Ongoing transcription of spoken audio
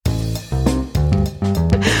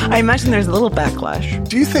I imagine there's a little backlash.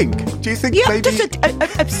 Do you think? Yeah, maybe... just a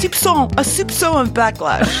soupçon of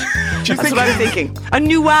backlash. That's what I'm thinking. A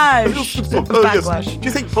nuage of backlash. Yes. Do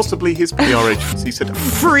you think possibly his PR agency said,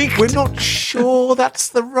 Freaked. we're not sure that's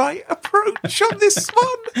the right approach on this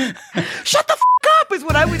one? Shut the f*** up is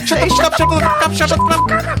what I would say. Shut the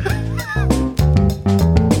fuck up.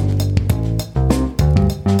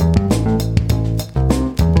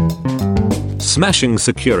 Smashing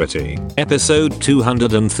Security, episode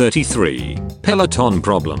 233, Peloton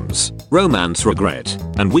Problems, Romance Regret,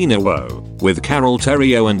 and We Know Woe, with Carol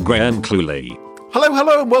Theriault and Graham Cluley.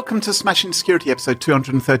 Hello, and welcome to Smashing Security, episode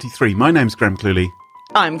 233. My name's Graham Cluley.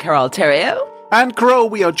 I'm Carol Theriault. And Carol,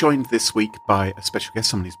 we are joined this week by a special guest,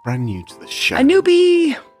 someone who's brand new to the show. A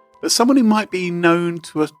newbie. But someone who might be known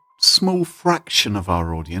to a small fraction of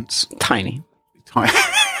our audience. Tiny.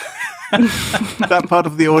 That part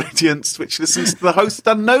of the audience which listens to the Host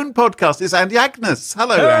Unknown podcast is Andy Agnes.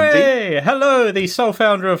 Hello, Andy. Hey, hello, the sole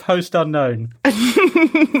founder of Host Unknown.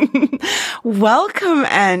 Welcome,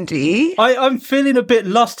 Andy. I'm feeling a bit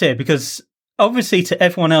lost here because obviously to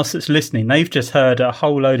everyone else that's listening, they've just heard a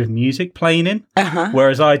whole load of music playing in,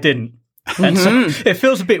 whereas I didn't. And so it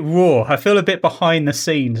feels a bit raw. I feel a bit behind the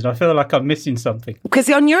scenes and I feel like I'm missing something. Because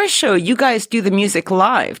on your show, you guys do the music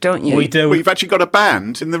live, don't you? We do. Well, you've actually got a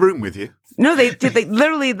band in the room with you. No, they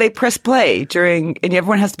literally press play during, and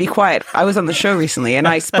everyone has to be quiet. I was on the show recently and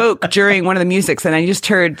I spoke during one of the musics and I just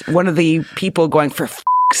heard one of the people going, for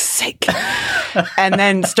f***'s sake, and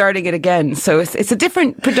then starting it again. So it's a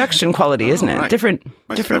different production quality, isn't it? Right. Different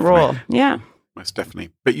role. Yeah. Most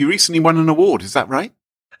definitely. But you recently won an award, is that right?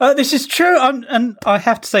 This is true, and I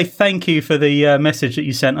have to say thank you for the message that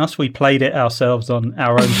you sent us. We played it ourselves on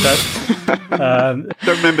our own show. Don't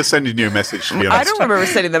remember sending you a message, to be honest. I don't remember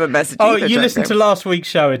sending them a message either, you listened to last week's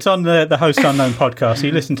show. It's on the Host Unknown podcast. So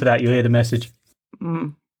you listen to that, you'll hear the message.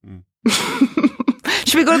 Should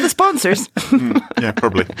we go to the sponsors? Yeah,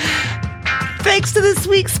 probably. Thanks to this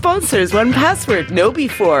week's sponsors, 1Password,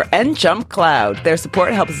 KnowBe4, and Jump Cloud. Their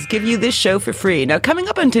support helps us give you this show for free. Now, coming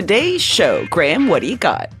up on today's show, Graham, what do you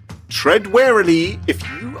got? Tread warily if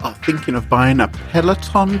you are thinking of buying a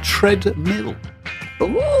Peloton treadmill.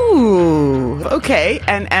 Ooh, okay.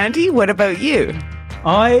 And Andy, what about you?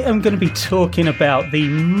 I am going to be talking about the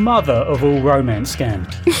mother of all romance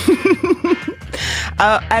scams.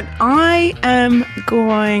 And I am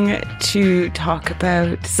going to talk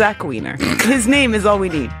about Zach Wiener. His name is all we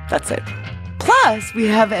need. That's it. Plus, we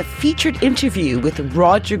have a featured interview with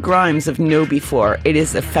Roger Grimes of KnowBe4. It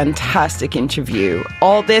is a fantastic interview.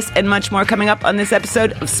 All this and much more coming up on this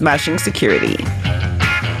episode of Smashing Security.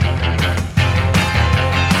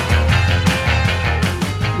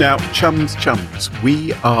 Now, chums,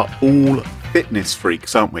 we are all fitness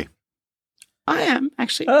freaks, aren't we? I am,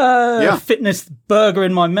 actually. Fitness burger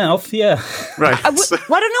in my mouth, yeah. Right. I don't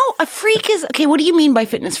know. A freak is... Okay, what do you mean by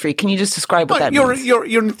fitness freak? Can you just describe what that means? You're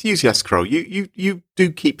an enthusiast, Crow. You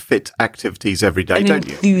do keep fit activities every day, don't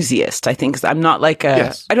you? Enthusiast, I think. I'm not like a...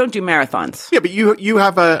 Yes. I don't do marathons. Yeah, but you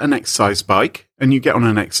have an exercise bike, and you get on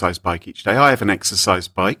an exercise bike each day. I have an exercise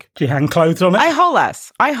bike. Do you hang clothes on it? I haul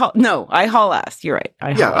ass. I haul ass. You're right.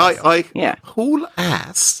 I haul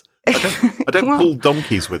ass. I don't pull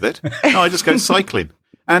donkeys with it. No, I just go cycling.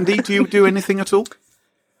 Andy, do you do anything at all?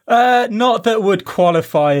 Not that would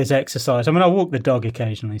qualify as exercise. I mean, I walk the dog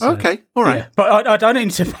occasionally. So, okay, all right. Yeah. But I don't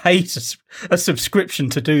need to pay a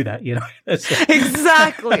subscription to do that, you know.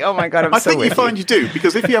 Exactly. Oh, my God, I think you find you do,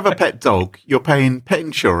 because if you have a pet dog, you're paying pet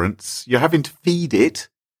insurance, you're having to feed it,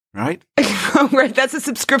 right? Right, that's a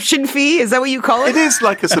subscription fee? Is that what you call it? It is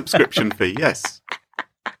like a subscription fee, yes.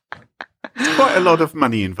 There's quite a lot of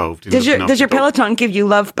money involved in it. Does your Peloton give you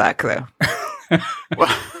love back, though?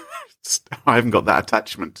 Well, I haven't got that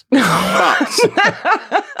attachment. But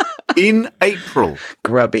in April,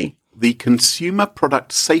 grubby, the Consumer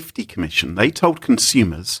Product Safety Commission, they told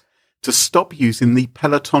consumers to stop using the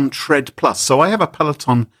Peloton Tread Plus. So I have a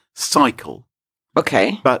Peloton cycle.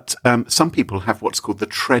 Okay. But some people have what's called the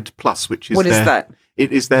Tread Plus, which is What is that?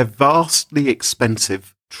 It is their vastly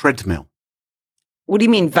expensive treadmill. What do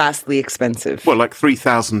you mean vastly expensive? Well, like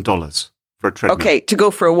 $3,000 for a treadmill. Okay, to go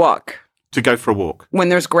for a walk. To go for a walk. When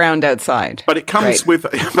there's ground outside. But it comes with a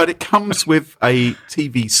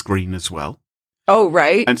TV screen as well. Oh,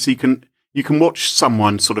 right. And so you can watch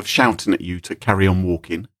someone sort of shouting at you to carry on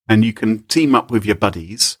walking, and you can team up with your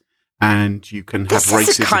buddies, and you can have races against them.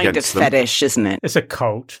 This is a kind of fetish, isn't it? It's a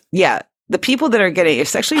cult. Yeah. The people that are getting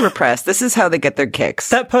sexually repressed, this is how they get their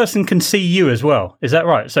kicks. That person can see you as well. Is that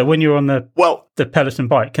right? So when you're on the Peloton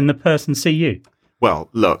bike, can the person see you? Well,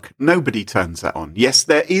 look, nobody turns that on. Yes,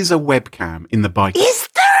 there is a webcam in the bike. Is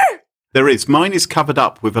there? There is. Mine is covered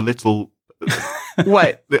up with a little...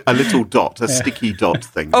 What? A little dot, a sticky dot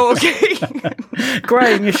thing. Oh, okay.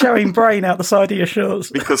 Graham, you're showing brain out the side of your shorts.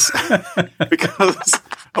 Because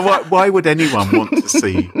why would anyone want to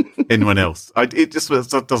see anyone else? It just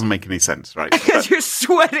doesn't make any sense, right? Because you're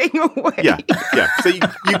sweating away. Yeah. So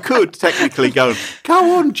you could technically go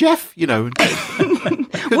on, Jeff,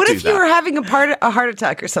 What if you were having a heart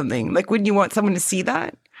attack or something? Like, wouldn't you want someone to see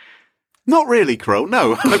that? Not really, Crow.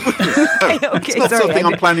 No. It's not something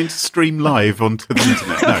I'm planning to stream live onto the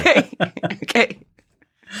internet. No. Okay.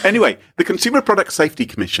 Anyway, the Consumer Product Safety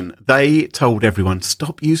Commission, they told everyone to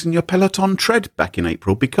stop using your Peloton tread back in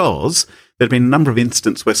April because there had been a number of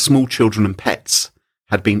instances where small children and pets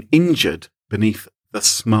had been injured beneath the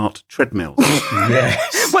smart treadmills.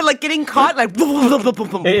 Yes. What, like getting caught? Like,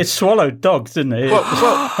 it swallowed dogs, didn't it?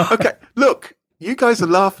 Well, okay. Look, you guys are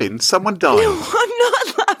laughing. Someone died. No, I'm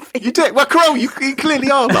not laughing. You did. Well, Carol, you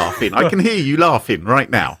clearly are laughing. I can hear you laughing right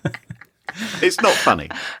now. It's not funny.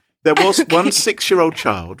 There was one 6-year-old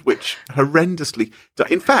child which horrendously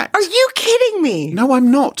died. In fact... Are you kidding me? No,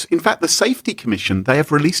 I'm not. In fact, the Safety Commission, they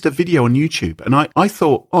have released a video on YouTube. And I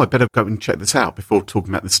thought, I better go and check this out before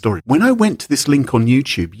talking about this story. When I went to this link on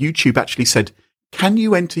YouTube, YouTube actually said, can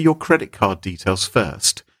you enter your credit card details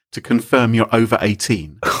first to confirm you're over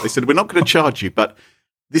 18? They said, we're not going to charge you, but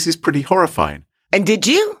this is pretty horrifying. And did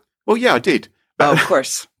you? Well, yeah, I did. Oh, of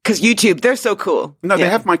course. Because YouTube, they're so cool. No, they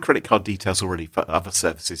have my credit card details already for other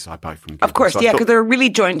services I buy from Google. Of course, because they're a really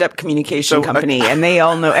joined up communication company and they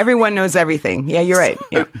all know, everyone knows everything. Yeah, you're right.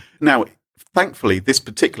 Yeah. Now, thankfully, this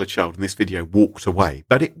particular child in this video walked away,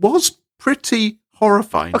 but it was pretty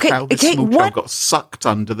horrifying how this small child got sucked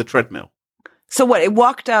under the treadmill. So what, it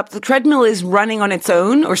walked up, the treadmill is running on its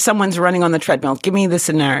own or someone's running on the treadmill? Give me the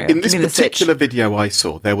scenario. In this particular video I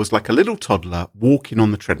saw, there was like a little toddler walking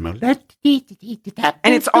on the treadmill. And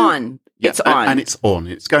it's on. Yeah, it's on. And it's on.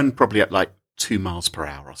 It's going probably at like 2 miles per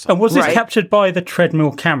hour or something. And was this captured by the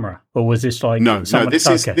treadmill camera? Or was this like... No,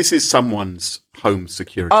 this is someone's home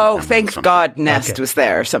security camera. Oh, thank God Nest was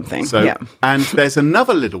there or something. So, yeah. And there's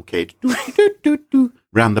another little kid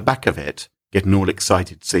round the back of it, getting all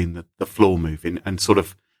excited, seeing the floor moving, and sort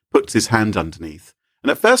of puts his hand underneath.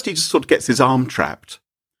 And at first he just sort of gets his arm trapped,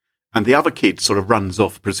 and the other kid sort of runs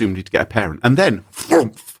off, presumably to get a parent. And then,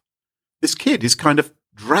 this kid is kind of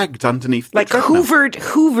dragged underneath the treadmill.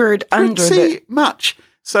 hoovered under Pretty much.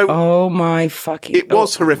 So, oh my fucking... It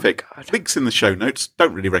was horrific. Links in the show notes.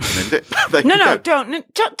 Don't really recommend it. No.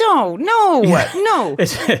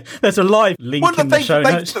 There's a live link in the show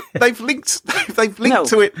notes. They've linked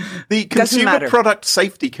to it. The Consumer Product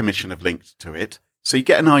Safety Commission have linked to it. So you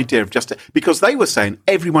get an idea of because they were saying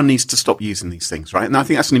everyone needs to stop using these things, right? And I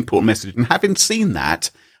think that's an important message. And having seen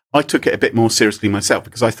that, I took it a bit more seriously myself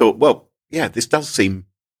because I thought, well, yeah, this does seem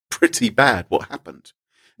pretty bad what happened.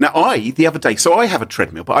 Now, the other day, so I have a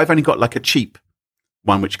treadmill, but I've only got like a cheap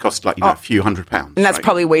one, which costs like, a few £100s. And that's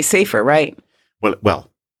probably way safer, right?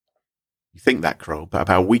 Well, you think that, Kroll, but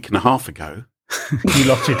about a week and a half ago... You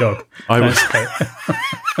lost your dog.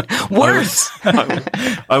 Worse!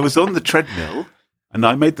 I was on the treadmill, and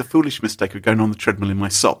I made the foolish mistake of going on the treadmill in my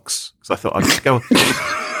socks, because I thought I'd just go...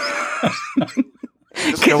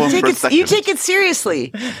 You take it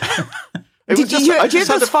seriously. Do you have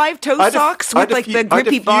those 5-toe socks with like the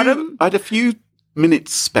grippy bottom? I had a few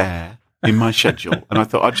minutes spare in my schedule, and I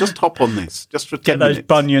thought I'd just hop on this just for 10 minutes. Get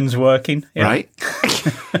those bunions working, right?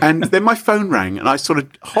 And then my phone rang, and I sort of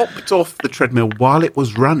hopped off the treadmill while it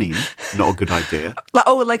was running. Not a good idea.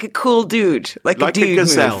 Like a cool dude, like a dude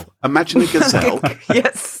gazelle. Move. Imagine a gazelle.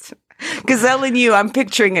 Yes. Gazelle and you, I'm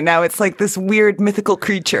picturing it now. It's like this weird mythical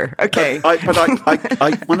creature. Okay.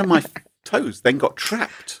 But one of my toes then got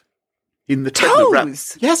trapped. In the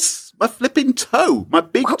toes? Yes, my flipping toe, my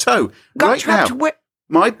big toe. Got trapped now,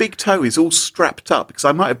 my big toe is all strapped up because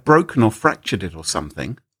I might have broken or fractured it or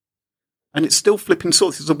something. And it's still flipping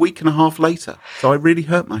sore. This is a week and a half later. So I really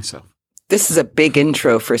hurt myself. This is a big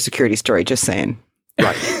intro for a security story, just saying.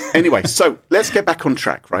 Right. Anyway, so let's get back on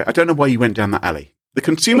track, right? I don't know why you went down that alley. The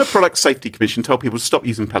Consumer Product Safety Commission told people to stop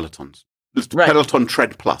using Pelotons. Right. Peloton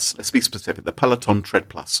Tread Plus. Let's be specific. The Peloton Tread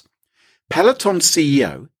Plus. Peloton's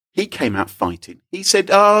CEO... He came out fighting. He said,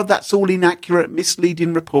 that's all inaccurate,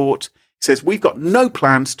 misleading report. He says, we've got no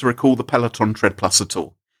plans to recall the Peloton Tread Plus at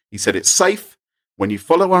all. He said, it's safe. When you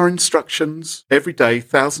follow our instructions, every day,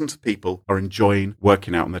 thousands of people are enjoying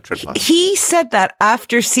working out on their Tread Plus. He said that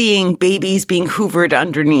after seeing babies being hoovered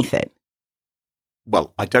underneath it.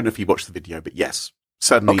 Well, I don't know if you watched the video, but yes.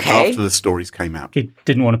 Certainly after the stories came out. He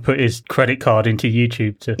didn't want to put his credit card into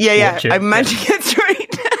YouTube to watch it. I imagine that's right.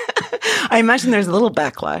 I imagine there's a little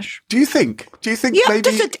backlash. Do you think yeah,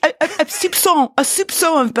 maybe... just soupçon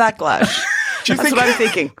of backlash. That's what I'm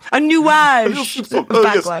thinking. A nuage of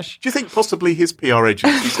backlash. Yes. Do you think possibly his PR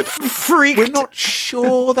agency said, freaked? We're not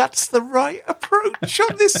sure that's the right approach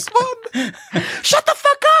on this one. Shut the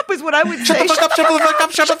fuck up is what I would say. Shut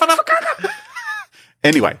the fuck up.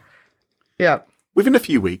 Anyway. Yeah. Within a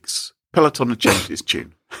few weeks, Peloton had changed its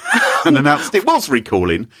tune and announced it was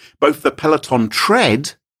recalling both the Peloton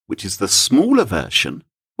Tread, which is the smaller version,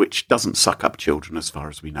 which doesn't suck up children as far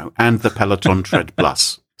as we know, and the Peloton Tread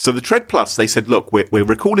Plus. So the Tread Plus, they said, look, we're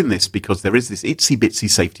recalling this because there is this itsy-bitsy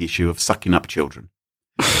safety issue of sucking up children.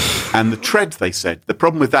 And the Tread, they said, the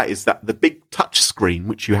problem with that is that the big touch screen,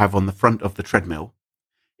 which you have on the front of the treadmill,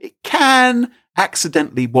 it can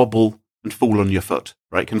accidentally wobble and fall on your foot,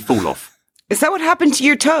 right? It can fall off. Is that what happened to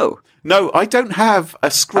your toe? No, I don't have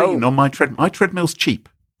a screen on my treadmill. My treadmill's cheap,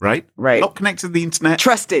 right? Right. Not connected to the internet.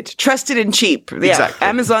 Trusted and cheap. Yeah. Exactly.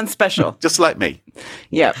 Amazon special. Just like me.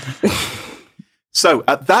 Yeah. So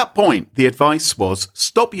at that point, the advice was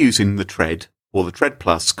stop using the Tread or the Tread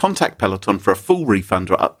Plus, contact Peloton for a full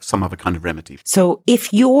refund or some other kind of remedy. So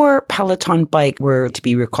if your Peloton bike were to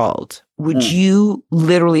be recalled, would you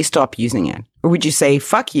literally stop using it? Or would you say,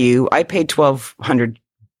 fuck you, I paid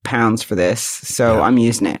 £1,200 for this, so I'm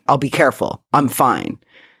using it. I'll be careful. I'm fine.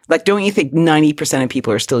 Like, don't you think 90% of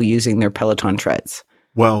people are still using their Peloton treads?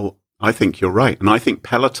 Well, I think you're right. And I think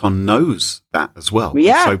Peloton knows that as well.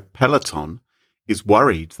 Yeah. So Peloton is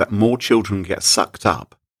worried that more children get sucked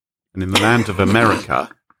up. And in the land of America,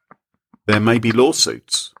 there may be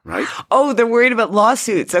lawsuits, right? Oh, they're worried about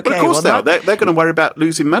lawsuits. Okay. But of course They're going to worry about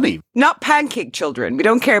losing money. Not pancake children. We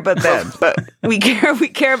don't care about them, but we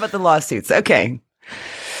care about the lawsuits. Okay.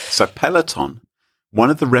 So Peloton, one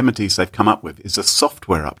of the remedies they've come up with is a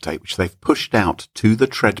software update, which they've pushed out to the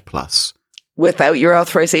Tread Plus. Without your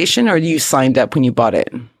authorization, or you signed up when you bought it?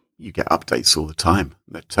 You get updates all the time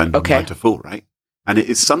that turn them by default, right? And it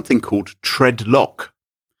is something called Tread Lock.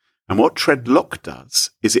 And what Tread Lock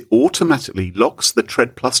does is it automatically locks the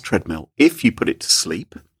Tread Plus treadmill if you put it to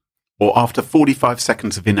sleep or after 45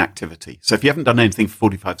 seconds of inactivity. So if you haven't done anything for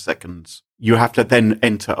 45 seconds, you have to then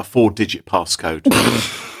enter a 4-digit passcode.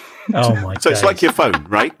 Oh my God. So it's like your phone,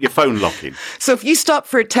 right? Your phone locking. So if you stop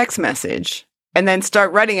for a text message and then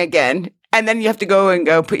start running again, and then you have to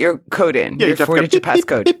go put your code in, your 4-digit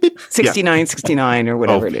passcode, 6969 or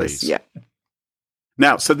whatever it is. Yeah.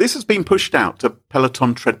 Now, so this has been pushed out to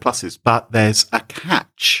Peloton Tread Pluses, but there's a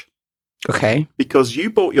catch. Okay. Because you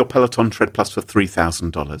bought your Peloton Tread Plus for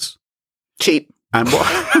 $3,000. Cheap. And what?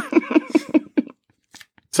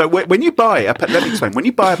 So when you buy let me explain. When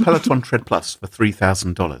you buy a Peloton Tread Plus for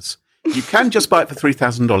 $3,000, you can just buy it for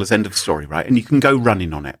 $3,000, end of story, right? And you can go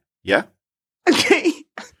running on it. Yeah? Okay.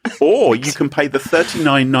 Or you can pay the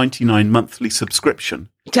 $39.99 monthly subscription.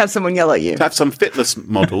 To have someone yell at you. To have some fitness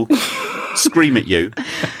model scream at you.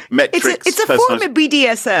 Metrics. It's a form of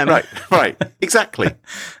BDSM. Right. Exactly.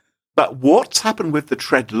 But what's happened with the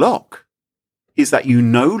Tread Lock is that you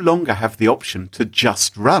no longer have the option to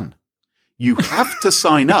just run. You have to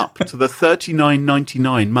sign up to the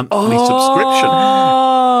 $39.99 monthly subscription.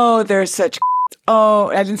 Oh, they're such... Oh,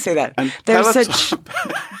 I didn't say that. And they're such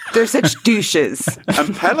douches.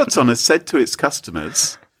 And Peloton has said to its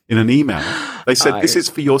customers in an email, they said, this is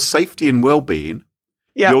for your safety and well-being.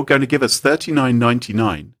 Yeah. You're going to give us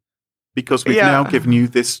 $39.99 because we've now given you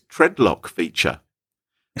this Tread Lock feature.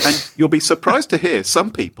 And you'll be surprised to hear some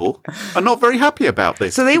people are not very happy about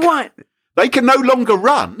this. So they can no longer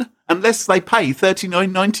run unless they pay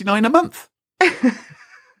 $39.99 a month.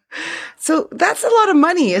 So that's a lot of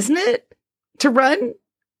money, isn't it? To run?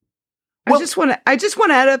 Well, I just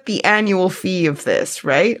want to add up the annual fee of this,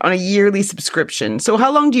 right? On a yearly subscription. So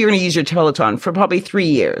how long do you going to use your Peloton? For probably 3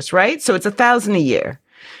 years, right? So it's $1,000 a year,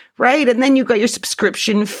 right? And then you've got your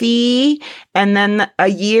subscription fee, and then a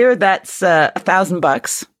year that's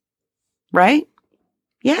 $1,000, right?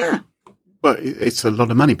 Yeah. Well, it's a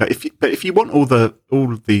lot of money, but if you want all the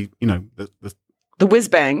the whiz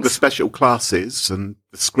bangs, the special classes, and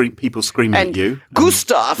the people screaming at you,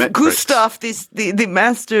 Gustav, the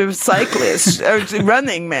master cyclist,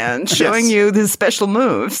 running man, showing you the special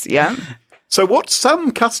moves. Yeah. So what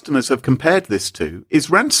some customers have compared this to is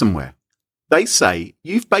ransomware. They say,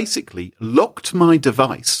 you've basically locked my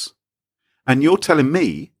device, and you're telling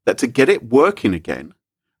me that to get it working again,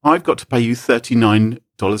 I've got to pay you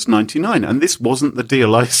 $39.99, and this wasn't the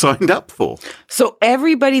deal I signed up for. So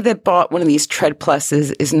everybody that bought one of these Tread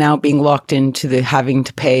Pluses is now being locked into the having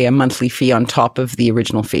to pay a monthly fee on top of the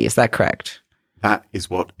original fee. Is that correct? That is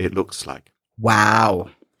what it looks like. Wow.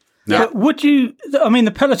 But would you? I mean,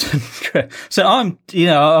 the Peloton. So I'm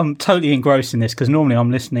totally engrossed in this because normally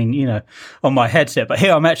I'm listening, on my headset, but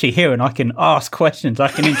here I'm actually here and I can ask questions. I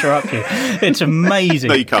can interrupt you. It's amazing.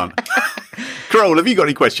 No, you can't. Carol, have you got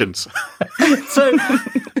any questions? So,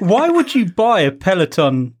 why would you buy a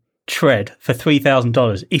Peloton tread for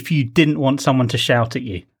 $3,000 if you didn't want someone to shout at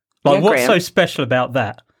you? Like, what's so special about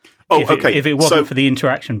that? Oh, okay. If it wasn't for the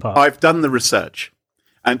interaction part. I've done the research.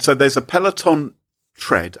 And so there's a Peloton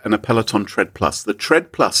Tread and a Peloton Tread Plus. The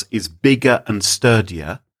Tread Plus is bigger and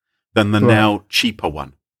sturdier than the now cheaper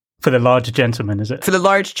one. For the larger gentlemen, is it? For the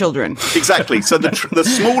large children. Exactly. So the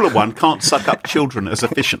smaller one can't suck up children as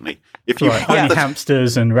efficiently. If you only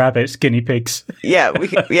hamsters and rabbits, guinea pigs. Yeah,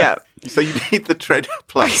 So you need the Tread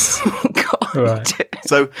Plus. Oh, God. Right.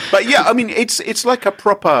 So, but yeah, I mean, it's like a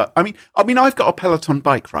proper. I mean, I've got a Peloton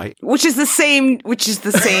bike, right? Which is the same,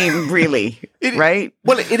 really, right?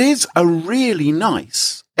 Well, it is a really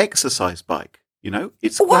nice exercise bike.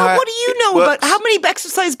 It's well, what do you know about how many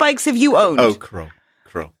exercise bikes have you owned? Oh, Carol.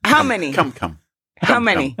 How many? Come. How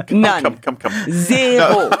many? None. Come.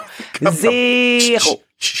 Zero. No. Zero.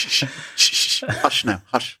 Shh. Hush now.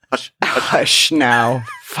 Hush. Hush now.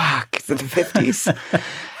 Fuck. It's the 50s.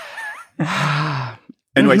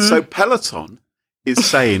 Anyway, so Peloton is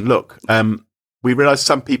saying, look, we realize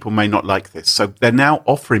some people may not like this. So they're now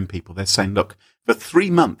offering people, they're saying, look, for 3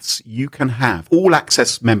 months, you can have all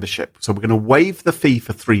access membership. So we're going to waive the fee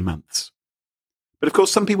for 3 months. But of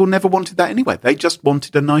course, some people never wanted that anyway. They just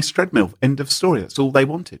wanted a nice treadmill. End of story. That's all they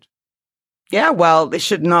wanted. Yeah, well, they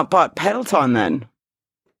should not bought Peloton then.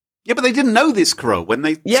 Yeah, but they didn't know this, Carol, when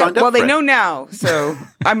they signed up well, for they it. know now. So,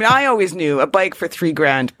 I mean, I always knew a bike for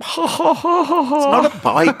 $3,000. It's not a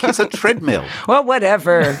bike. It's a treadmill. Well,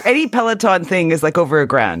 whatever. Any Peloton thing is like over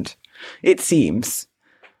 $1,000. It seems.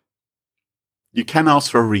 You can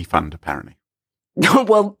ask for a refund, apparently.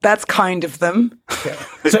 Well, that's kind of them.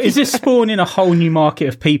 So is this spawning a whole new market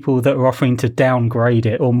of people that are offering to downgrade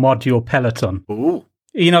it or mod your Peloton? Ooh.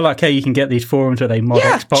 Like how you can get these forums where they mod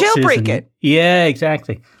Xboxes. Jailbreak it. Yeah,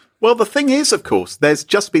 exactly. Well, the thing is, of course, there's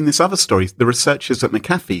just been this other story. The researchers at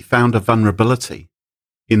McAfee found a vulnerability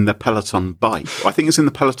in the Peloton bike. I think it's in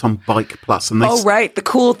the Peloton Bike Plus. And right. The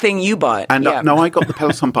cool thing you bought. And no, I got the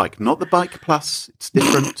Peloton Bike, not the Bike Plus. It's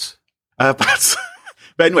different.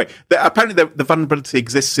 But anyway, apparently the vulnerability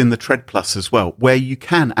exists in the Tread Plus as well, where you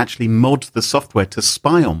can actually mod the software to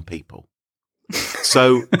spy on people.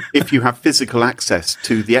 So if you have physical access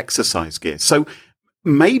to the exercise gear. So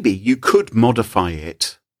maybe you could modify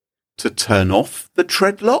it to turn off the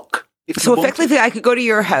tread lock. So effectively, I could go to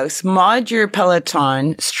your house, mod your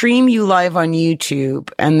Peloton, stream you live on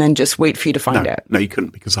YouTube, and then just wait for you to find out. No, you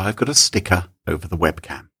couldn't, because I've got a sticker over the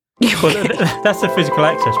webcam. Well, that's the physical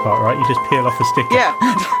access part, right? You just peel off a sticker. Yeah.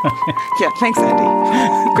 Yeah, thanks,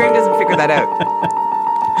 Andy. Graham doesn't figure that out.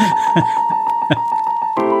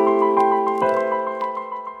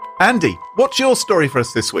 Andy, what's your story for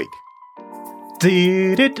us this week?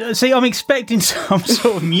 See, I'm expecting some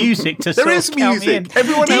sort of music to There is music.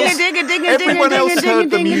 Everyone else heard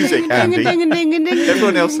the music, Andy.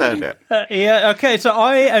 Everyone else heard it. Okay, so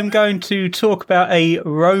I am going to talk about a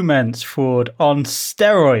romance fraud on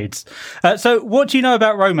steroids. So what do you know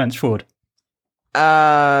about romance fraud?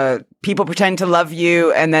 People pretend to love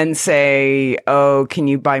you and then say, "Oh, can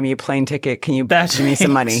you buy me a plane ticket? Can you give me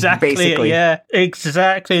some money?" Basically, yeah,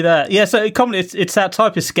 exactly that. Yeah, so it's that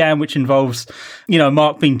type of scam which involves,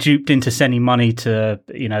 Mark being duped into sending money to,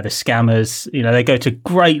 the scammers. They go to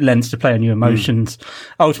great lengths to play on your emotions,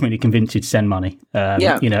 ultimately convince you to send money.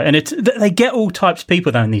 And they get all types of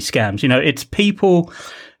people though in these scams. It's people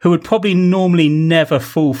who would probably normally never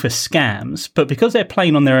fall for scams, but because they're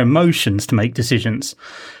playing on their emotions to make decisions,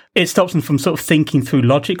 it stops them from sort of thinking through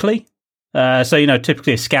logically.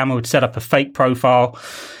 Typically a scammer would set up a fake profile,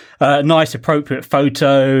 nice appropriate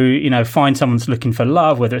photo, find someone's looking for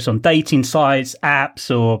love, whether it's on dating sites, apps,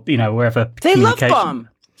 or, wherever. They love bomb.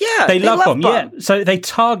 Yeah, they love bomb. Yeah, so they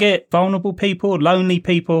target vulnerable people, lonely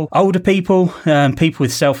people, older people, people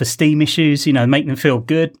with self-esteem issues, make them feel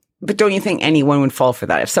good. But don't you think anyone would fall for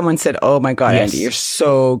that? If someone said, "Oh my God, Yes. Andy, you're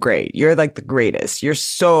so great. You're like the greatest. You're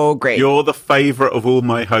so great. You're the favourite of all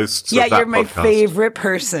my hosts. Yeah, of that you're my podcast. favorite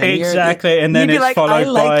person." Exactly. And then you'd be it's like, followed "I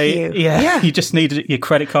like by, you." You just need your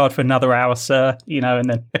credit card for another hour, sir, and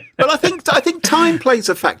then. But I think time plays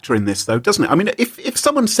a factor in this, though, doesn't it? I mean, if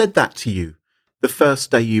someone said that to you the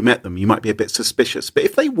first day you met them, you might be a bit suspicious. But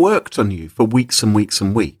if they worked on you for weeks and weeks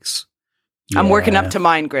and weeks. I'm working up to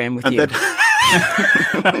mine, Graham, with you. Then,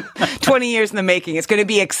 20 years in the making. It's going to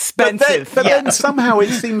be expensive. But then somehow it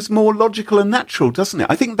seems more logical and natural, doesn't it?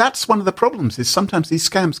 I think that's one of the problems is sometimes these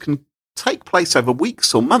scams can take place over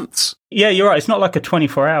weeks or months. Yeah, you're right. It's not like a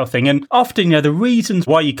 24-hour thing. And often, the reasons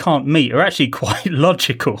why you can't meet are actually quite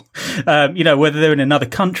logical. Whether they're in another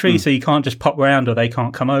country, so you can't just pop around, or they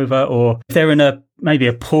can't come over, or if they're in maybe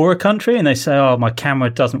a poorer country and they say, oh, my camera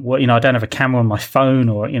doesn't work, I don't have a camera on my phone,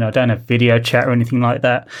 or, I don't have video chat or anything like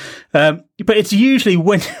that. But it's usually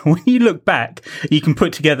when you look back, you can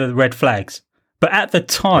put together the red flags. But at the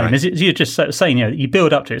time, right, as you're just saying, you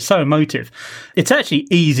build up to it, it's so emotive. It's actually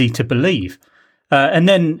easy to believe. And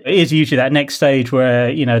then it is usually that next stage where,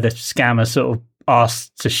 the scammer sort of asks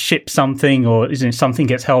to ship something, or something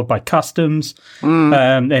gets held by customs.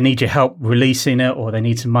 They need your help releasing it, or they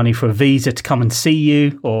need some money for a visa to come and see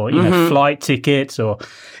you, or, flight tickets, or,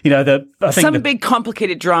 big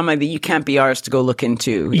complicated drama that you can't be arsed to go look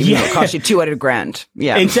into. It'll cost you $200,000.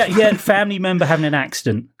 Yeah. Exactly. Yeah. Family member having an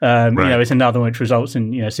accident, right, is another one which results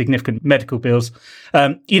in, significant medical bills.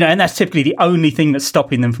 And that's typically the only thing that's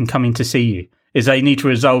stopping them from coming to see you, is they need to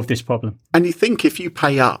resolve this problem. And you think if you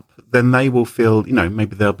pay up, then they will feel,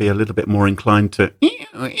 maybe they'll be a little bit more inclined to,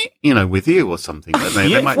 with you or something.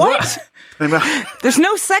 They might, what? There's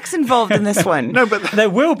no sex involved in this one. No, but there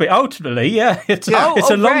will be ultimately. Yeah, it's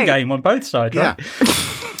a long game on both sides. Right?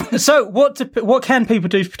 Yeah. So what can people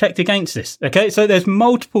do to protect against this? Okay, so there's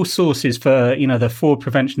multiple sources for the fraud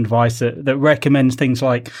prevention advice that recommends things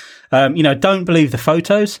like, don't believe the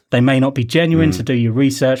photos. They may not be genuine. So do your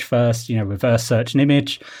research first. Reverse search an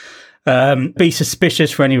image. Be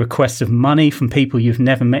suspicious for any requests of money from people you've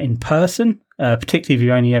never met in person, particularly if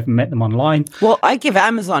you only ever met them online. Well, I give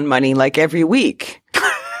Amazon money like every week.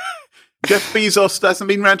 Jeff Bezos hasn't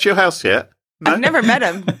been round to your house yet. No? I've never met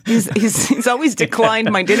him. He's always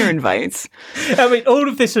declined my dinner invites. I mean, all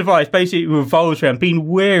of this advice basically revolves around being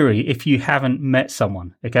wary if you haven't met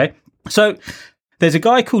someone. Okay, so there's a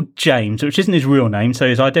guy called James, which isn't his real name, so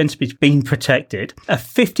his identity's been protected, a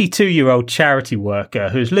 52-year-old charity worker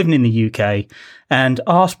who's living in the UK and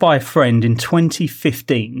asked by a friend in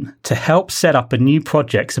 2015 to help set up a new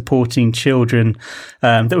project supporting children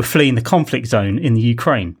that were fleeing the conflict zone in the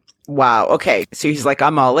Ukraine. Wow, okay. So he's like,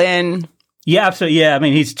 I'm all in. Yeah, absolutely. Yeah, I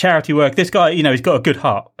mean, he's charity work. This guy, he's got a good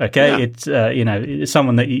heart. Okay, yeah. It's it's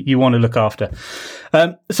someone that you want to look after.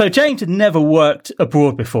 So James had never worked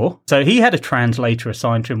abroad before, so he had a translator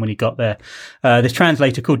assigned to him when he got there. This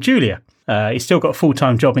translator called Julia. He's still got a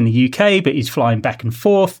full-time job in the UK, but he's flying back and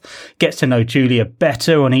forth. Gets to know Julia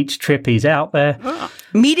better on each trip he's out there.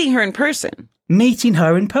 Meeting her in person.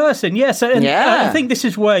 Yeah. So I think this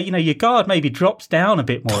is where, your guard maybe drops down a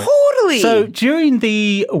bit more. Totally. So during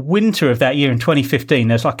the winter of that year in 2015,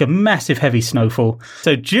 there's like a massive heavy snowfall.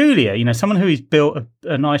 So Julia, someone who he's built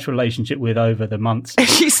a nice relationship with over the months.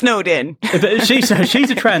 She snowed in. She's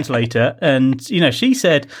a translator. And, she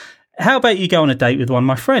said, how about you go on a date with one of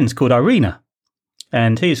my friends called Irina?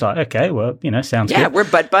 And he's like, okay, well, sounds good. Yeah, we're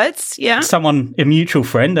buds. Yeah. A mutual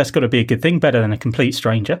friend. That's got to be a good thing. Better than a complete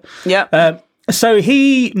stranger. Yeah. So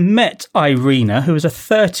he met Irina, who was a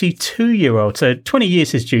 32-year-old, so 20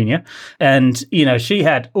 years his junior. And, she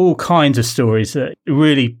had all kinds of stories that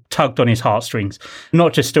really tugged on his heartstrings.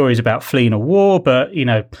 Not just stories about fleeing a war, but,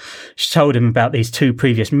 she told him about these 2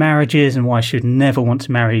 previous marriages and why she would never want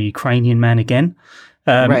to marry a Ukrainian man again.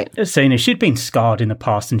 Right. So, she'd been scarred in the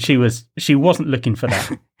past and she wasn't looking for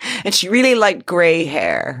that. And she really liked grey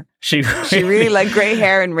hair. She really liked grey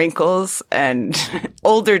hair and wrinkles and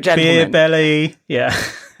older gentlemen. Beer belly, yeah.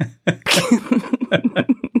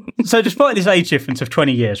 So despite this age difference of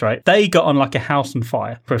 20 years, right, they got on like a house on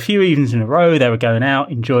fire. For a few evenings in a row, they were going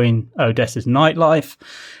out, enjoying Odessa's nightlife.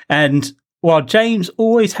 And while James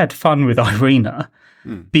always had fun with Irina,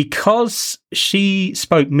 because she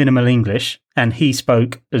spoke minimal English and he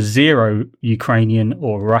spoke zero Ukrainian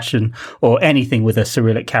or Russian or anything with a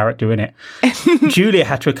Cyrillic character in it, Julia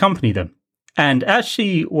had to accompany them. And as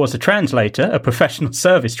she was a translator, a professional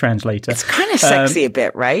service translator. It's kind of sexy a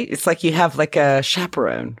bit, right? It's like you have like a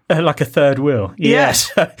chaperone. Like a third wheel.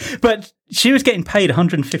 Yes. But she was getting paid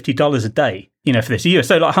 $150 a day, for this year.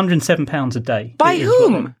 So like £107 a day. By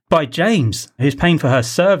whom? By James, who's paying for her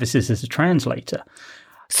services as a translator.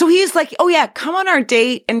 So he's like, oh yeah, come on our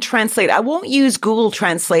date and translate. I won't use Google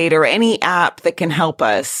Translate or any app that can help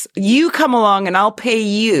us. You come along and I'll pay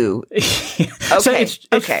you. Okay. So it's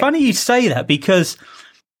funny you say that because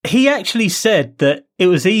he actually said that it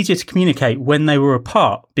was easier to communicate when they were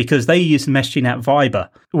apart because they used the messaging app Viber,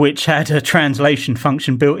 which had a translation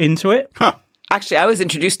function built into it. Huh. Actually, I was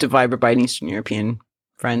introduced to Viber by an Eastern European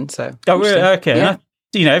friend. So oh, really? Okay.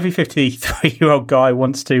 Yeah. Every 53-year-old guy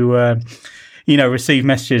wants to... receive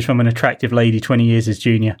messages from an attractive lady 20 years his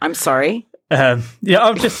junior. I'm sorry? Yeah,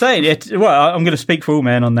 I'm just saying it. Well, I'm going to speak for all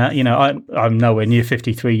men on that. You know, I'm nowhere near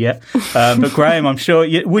 53 yet. But Graham, I'm sure.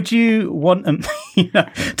 Would you want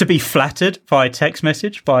to be flattered by text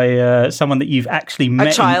message by someone that you've actually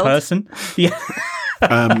met in person? Yeah.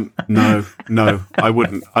 No, I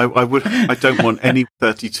wouldn't. I don't want any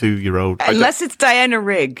 32-year-old. Unless it's Diana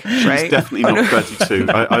Rigg, right? She's definitely not 32.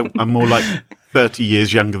 I'm more like 30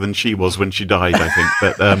 years younger than she was when she died, I think.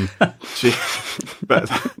 But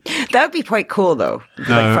that would be quite cool, though.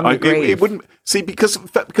 No, it wouldn't. See, because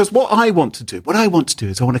what I want to do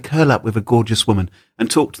is I want to curl up with a gorgeous woman and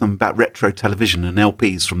talk to them about retro television and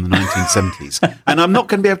LPs from the 1970s. And I'm not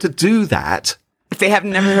going to be able to do that if they have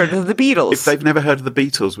never heard of the Beatles. If they've never heard of the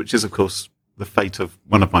Beatles, which is, of course, the fate of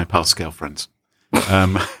one of my past girlfriends.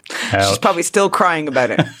 She's probably still crying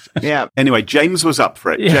about it. Yeah. Anyway, James was up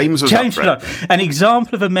for it. Yeah, James was up for it. An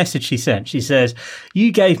example of a message she sent. She says,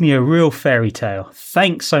 "You gave me a real fairy tale.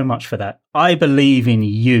 Thanks so much for that. I believe in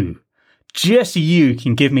you. Just you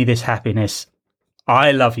can give me this happiness.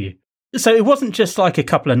 I love you." So it wasn't just like a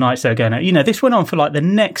couple of nights they were going out. You know, this went on for like the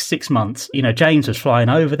next 6 months. You know, James was flying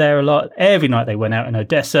over there a lot. Every night they went out in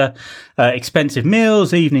Odessa. Expensive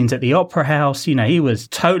meals, evenings at the opera house. You know, he was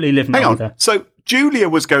totally living Hang on on. there. So Julia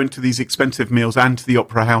was going to these expensive meals and to the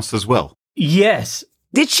opera house as well? Yes.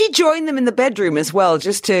 Did she join them in the bedroom as well,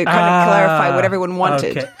 just to kind of clarify what everyone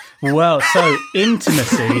wanted? Okay. Well, so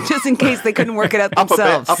intimacy. Just in case they couldn't work it out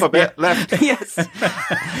themselves. Up a bit, left. Yes.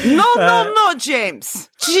 No, James.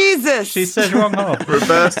 Jesus. She says wrong hole.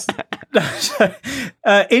 Reverse.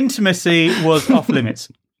 Intimacy was off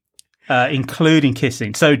limits, including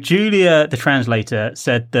kissing. So Julia, the translator,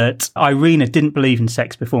 said that Irina didn't believe in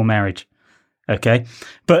sex before marriage. Okay.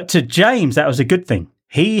 But to James, that was a good thing.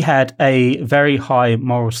 He had a very high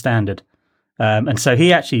moral standard. And so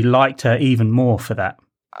he actually liked her even more for that.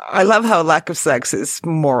 I love how lack of sex is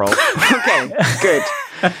moral. Okay, good.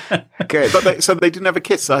 Good. But so they didn't have a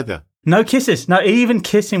kiss either? No kisses. No, even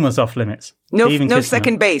kissing was off limits. No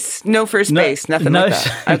second base. No first base. Nothing like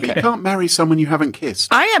that. Okay. You can't marry someone you haven't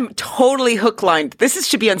kissed. I am totally hook-lined. This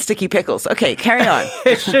should be on Sticky Pickles. Okay, carry on.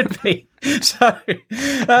 It should be. So,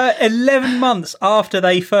 11 months after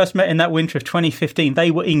they first met in that winter of 2015,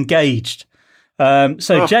 they were engaged.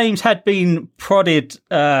 James had been prodded,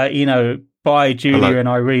 by Julia and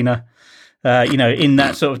Irina, in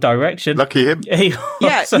that sort of direction. Lucky him. He's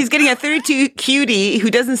getting a 32 cutie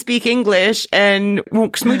who doesn't speak English and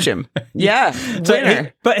won't smooch him. Yeah,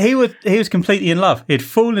 winner. But he was completely in love. He'd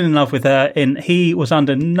fallen in love with her, and he was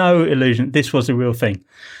under no illusion this was a real thing.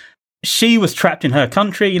 She was trapped in her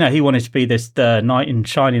country. You know, he wanted to be this knight in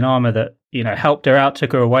shining armor that, helped her out,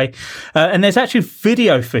 took her away. And there's actually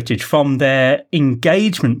video footage from their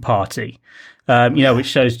engagement party, which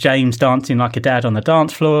shows James dancing like a dad on the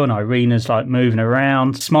dance floor, and Irina's like moving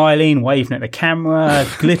around, smiling, waving at the camera,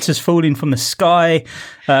 glitters falling from the sky.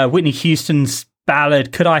 Whitney Houston's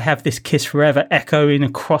ballad, "Could I Have This Kiss Forever," echoing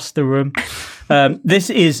across the room. This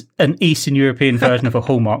is an Eastern European version of a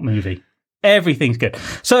Hallmark movie. Everything's good.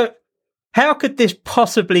 So, how could this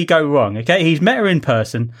possibly go wrong? Okay, he's met her in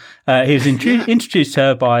person. He was introduced to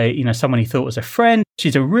her by someone he thought was a friend.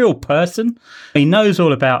 She's a real person. He knows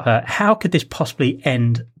all about her. How could this possibly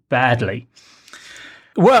end badly?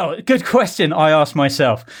 Well, good question, I asked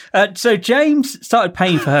myself. So James started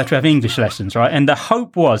paying for her to have English lessons, right? And the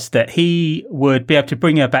hope was that he would be able to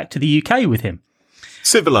bring her back to the UK with him.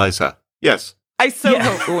 Civilise her, yes. I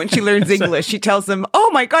hope when she learns English, she tells them, "Oh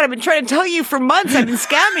my God, I've been trying to tell you for months. I've been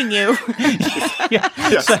scamming you."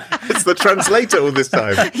 Yes, it's the translator all this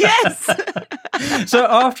time. Yes. So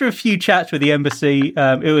after a few chats with the embassy,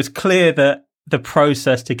 it was clear that the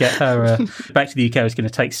process to get her back to the UK was going to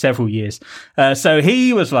take several years. So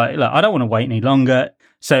he was like, "Look, I don't want to wait any longer."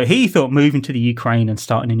 So he thought moving to the Ukraine and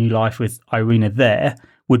starting a new life with Irina there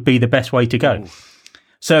would be the best way to go.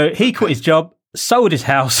 So he quit his job, sold his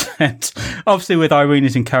house, and obviously with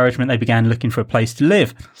Irina's encouragement, they began looking for a place to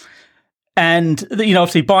live. And,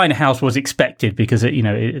 obviously buying a house was expected because,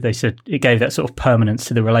 they said it gave that sort of permanence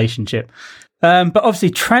to the relationship. But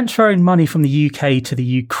obviously transferring money from the UK to the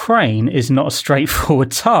Ukraine is not a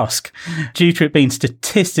straightforward task due to it being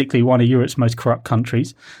statistically one of Europe's most corrupt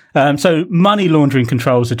countries. So money laundering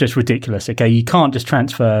controls are just ridiculous. Okay. You can't just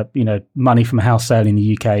transfer, money from a house sale in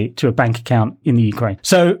the UK to a bank account in the Ukraine.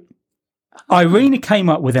 So Irina came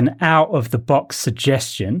up with an out-of-the-box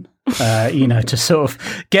suggestion, to sort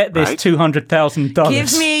of get this $200,000.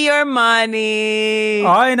 Give me your money.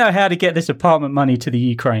 I know how to get this apartment money to the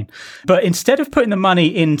Ukraine. But instead of putting the money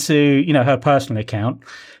into, her personal account,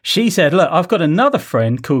 she said, "Look, I've got another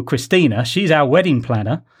friend called Christina. She's our wedding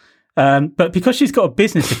planner. But because she's got a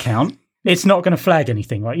business account, it's not going to flag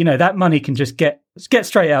anything, right? That money can just get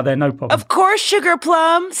straight out there, no problem. Of course, Sugar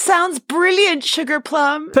Plum. Sounds brilliant, Sugar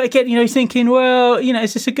Plum. But again, you're thinking, well,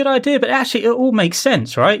 is this a good idea? But actually, it all makes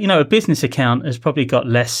sense, right? A business account has probably got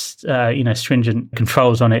less, stringent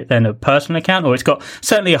controls on it than a personal account, or it's got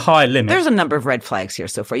certainly a higher limit. There's a number of red flags here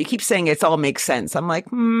so far. You keep saying it all makes sense. I'm like,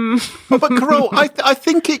 But Carol, I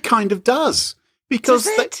think it kind of does. Because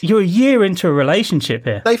you're a year into a relationship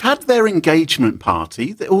here. They've had their engagement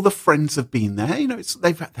party. All the friends have been there.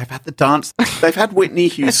 They've had the dance. They've had Whitney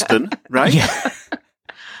Houston, right? Yeah.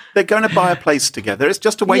 They're going to buy a place together. It's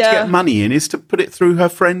just a way to get money in is to put it through her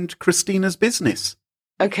friend Christina's business.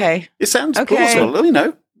 Okay. It sounds plausible,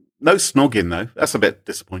 No snogging, though. That's a bit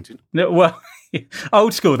disappointing. No, well,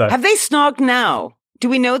 old school, though. Have they snogged now? Do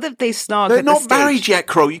we know that they snog? They're not married yet,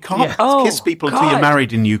 Crow. You can't kiss people until you're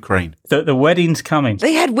married in Ukraine. The wedding's coming.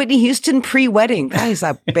 They had Whitney Houston pre-wedding. That is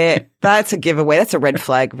a bit. That's a giveaway. That's a red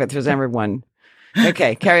flag if there's ever one.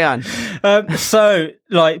 Okay, carry on.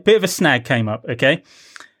 Bit of a snag came up. Okay,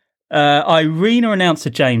 Irina announced to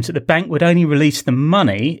James that the bank would only release the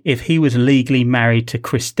money if he was legally married to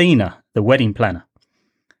Christina, the wedding planner.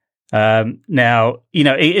 Now,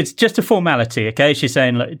 it's just a formality. Okay, she's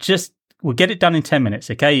saying, look, we'll get it done in 10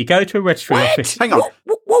 minutes, okay? You go to a registry office. Hang on.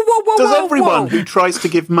 Does everyone who tries to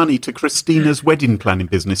give money to Christina's wedding planning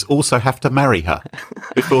business also have to marry her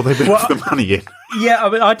before they put the money in? Yeah,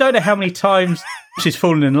 I don't know how many times she's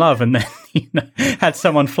fallen in love and then had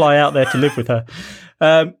someone fly out there to live with her.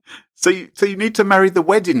 So you need to marry the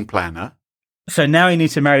wedding planner? So now you need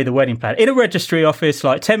to marry the wedding planner. In a registry office,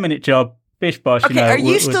 10-minute job. Bish bosh, okay, are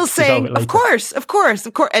you still saying, of course,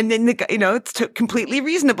 and then, it's completely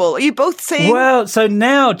reasonable. Are you both saying? Well, so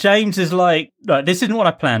now James is like, this isn't what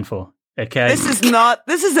I planned for, okay? This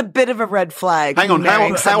is a bit of a red flag. Hang on,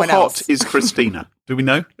 how hot is Christina? Do we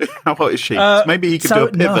know? How hot is she? Maybe he could do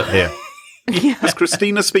a pivot here. Yeah. Does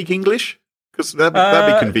Christina speak English? Because that'd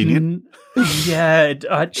be convenient. Yeah,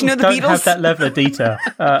 I don't have that level of detail,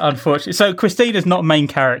 unfortunately. So Christina's not main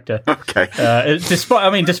character. Okay.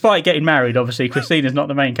 Despite getting married, obviously, Christina's not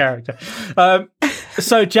the main character.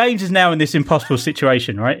 So James is now in this impossible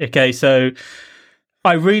situation, right? Okay, so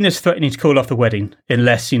Irina's threatening to call off the wedding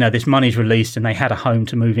unless, this money's released and they had a home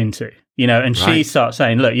to move into, and she starts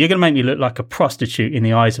saying, look, you're going to make me look like a prostitute in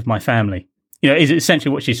the eyes of my family. Is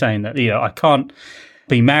essentially what she's saying, that, I can't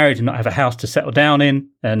be married and not have a house to settle down in,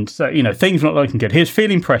 and so things are not looking good. He was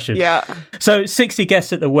feeling pressured. Yeah. So 60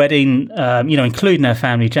 guests at the wedding, including her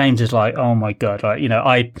family. James is like, oh my god,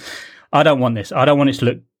 I don't want this. I don't want it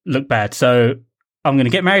to look bad. So I'm going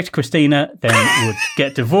to get married to Christina, then we'll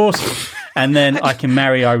get divorced, and then I can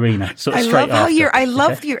marry Irina. I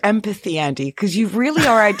love your empathy, Andy, because you really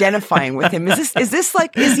are identifying with him. Is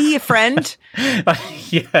he a friend?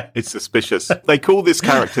 Yeah, it's suspicious. They call this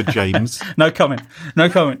character James. No comment.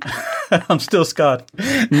 I'm still scarred.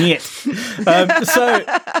 Niet. So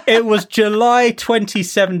it was July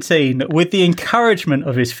 2017. With the encouragement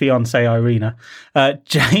of his fiancée Irina,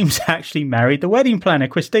 James actually married the wedding planner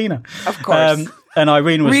Christina. Of course. And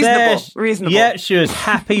Irina was Reasonable. Yeah, she was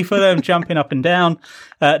happy for them, jumping up and down.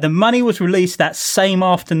 The money was released that same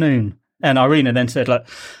afternoon. And Irina then said, look,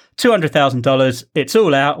 $200,000, it's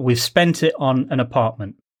all out. We've spent it on an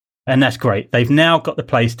apartment. And that's great. They've now got the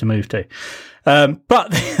place to move to.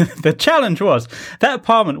 But the challenge was that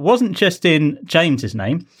apartment wasn't just in James's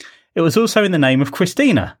name. It was also in the name of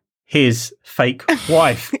Christina, his fake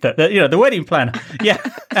wife, the wedding planner. Yeah.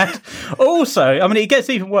 And also, it gets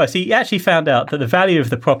even worse. He actually found out that the value of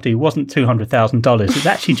the property wasn't $200,000. It's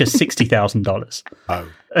actually just $60,000. Oh.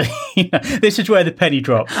 This is where the penny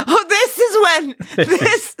drops. Oh, this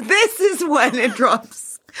is when it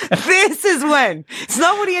drops. This is when. It's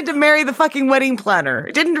not when he had to marry the fucking wedding planner.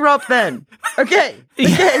 It didn't drop then. Okay.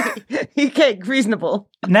 Reasonable.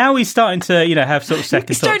 Now he's starting to, have sort of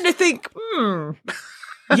second thoughts. He's starting to think,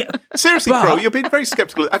 Yeah. Seriously, Crow, you're being very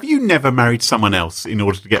sceptical. Have you never married someone else in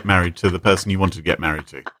order to get married to the person you wanted to get married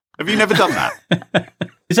to? Have you never done that?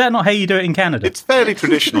 Is that not how you do it in Canada? It's fairly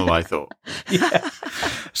traditional, I thought. Yeah.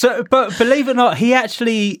 So, but believe it or not, he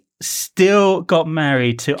actually still got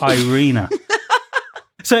married to Irina.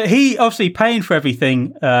 So he obviously paying for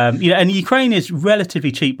everything, and Ukraine is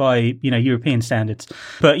relatively cheap by, European standards.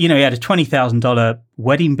 But, he had a $20,000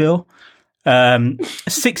 wedding bill,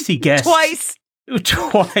 60 guests.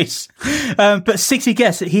 Twice. But 60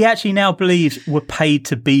 guests that he actually now believes were paid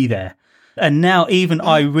to be there. And now even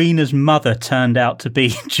Irina's mother turned out to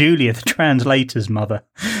be Julia, the translator's mother.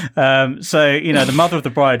 So, the mother of the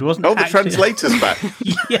bride wasn't the translator's back.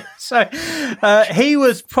 Yeah, so he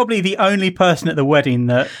was probably the only person at the wedding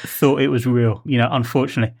that thought it was real,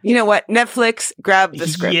 unfortunately. You know what? Netflix, grab the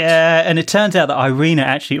script. Yeah, and it turns out that Irina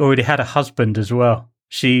actually already had a husband as well.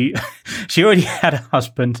 She already had a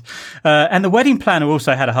husband. And the wedding planner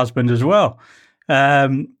also had a husband as well.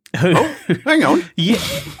 Hang on. Yeah,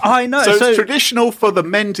 I know. So it's traditional for the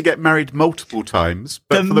men to get married multiple times,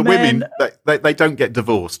 but for the women, they don't get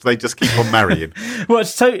divorced. They just keep on marrying. Well,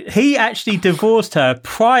 so he actually divorced her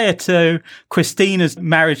prior to Christina's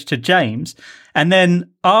marriage to James. And then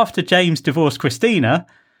after James divorced Christina,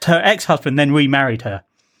 her ex-husband then remarried her.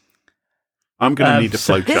 I'm going to need a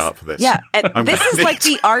flowchart for this. Yeah, this is like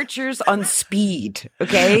the Archers on speed,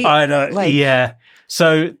 okay? I know, yeah.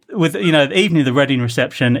 So with, the evening of the wedding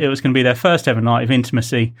reception, it was going to be their first ever night of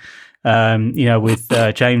intimacy, with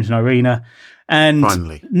James and Irina. And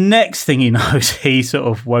finally, next thing he knows, he sort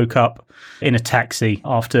of woke up in a taxi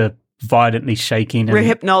after violently shaking.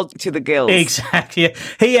 Rehypnol to the gills. Exactly.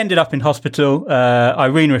 He ended up in hospital.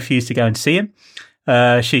 Irina refused to go and see him.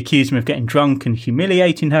 She accused him of getting drunk and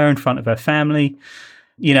humiliating her in front of her family.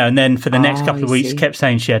 And then for the next couple of weeks, kept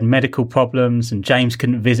saying she had medical problems and James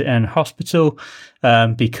couldn't visit her in hospital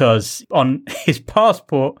because on his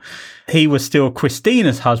passport, he was still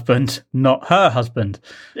Christina's husband, not her husband.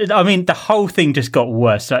 I mean, the whole thing just got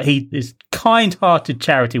worse. So he is kind-hearted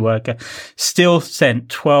charity worker, still sent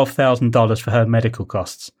 $12,000 for her medical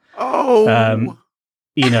costs. Oh,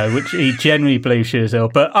 which he genuinely believes she was ill.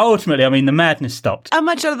 But ultimately, I mean, the madness stopped. How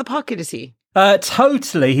much out of the pocket is he?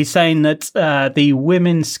 Totally. He's saying that the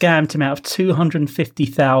women scammed him out of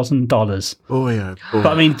 $250,000. Oh, yeah. But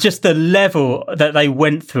I mean, just the level that they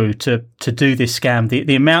went through to do this scam,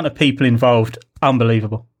 the amount of people involved,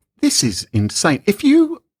 unbelievable. This is insane. If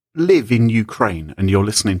you live in Ukraine and you're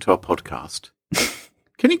listening to our podcast,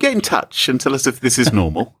 can you get in touch and tell us if this is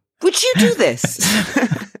normal? Would you do this?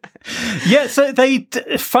 Yeah, so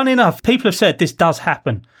fun enough, people have said this does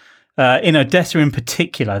happen. In Odessa in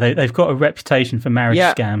particular, they've got a reputation for marriage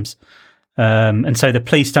scams. And so the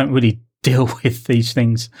police don't really deal with these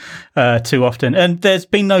things too often. And there's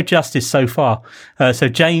been no justice so far. So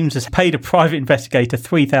James has paid a private investigator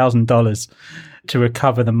 $3,000 to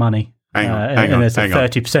recover the money. Hang on, and there's a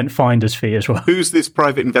 30% finder's fee as well. Who's this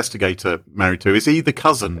private investigator married to? Is he the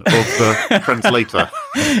cousin of the translator?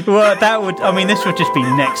 Well, this would just be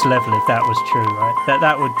next level if that was true, right?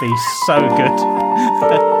 That would be so good.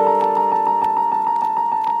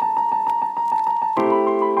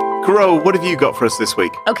 Carole, what have you got for us this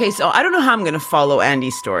week? Okay, so I don't know how I'm going to follow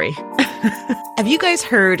Andy's story. Have you guys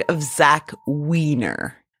heard of Zach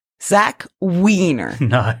Wiener? Zach Wiener.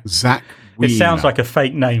 No. Zach Wiener. It sounds like a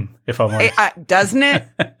fake name, if I'm honest. Doesn't it?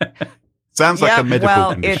 Sounds like a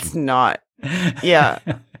medical condition. It's not. Yeah.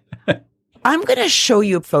 I'm going to show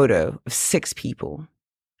you a photo of 6 people.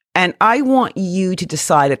 And I want you to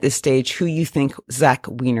decide at this stage who you think Zach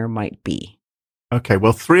Wiener might be. Okay,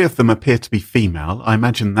 well, 3 of them appear to be female. I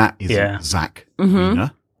imagine that is Zach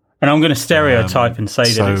Wiener. And I'm going to stereotype and say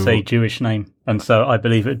that it's a Jewish name. And so I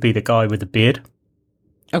believe it would be the guy with the beard.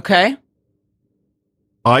 Okay.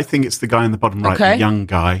 I think it's the guy in the bottom right, the young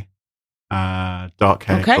guy, dark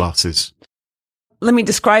hair, glasses. Let me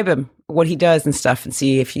describe him, what he does and stuff, and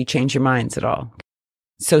see if you change your minds at all.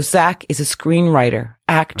 So Zach is a screenwriter,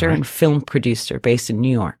 actor, and film producer based in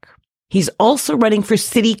New York. He's also running for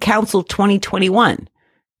City Council 2021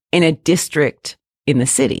 in a district in the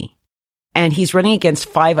city. And he's running against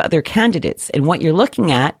 5 other candidates. And what you're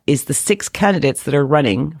looking at is the 6 candidates that are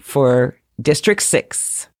running for District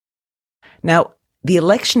 6. Now, the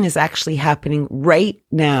election is actually happening right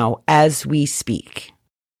now as we speak.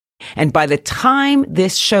 And by the time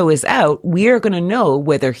this show is out, we are going to know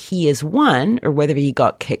whether he has won or whether he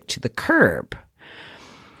got kicked to the curb.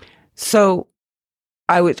 So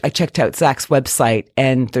I checked out Zach's website,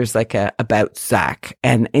 and there's like a About Zach.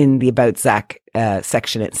 And in the About Zach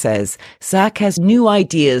section, it says, Zach has new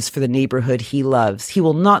ideas for the neighborhood he loves. He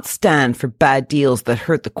will not stand for bad deals that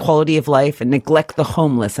hurt the quality of life and neglect the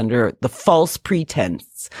homeless under the false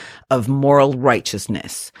pretense of moral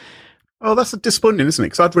righteousness. Oh, that's disappointing, isn't it?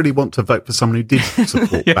 Because I'd really want to vote for someone who did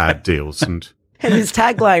support bad deals. And his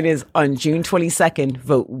tagline is, on June 22nd,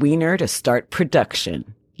 vote Wiener to start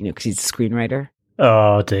production. Because he's a screenwriter.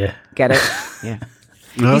 Oh, dear. Get it? Yeah.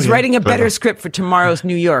 He's writing a better script for tomorrow's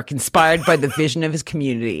New York, inspired by the vision of his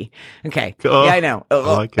community. Okay. Yeah, I know. I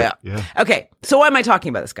like it. Yeah. Okay. So why am I talking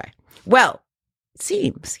about this guy? Well, it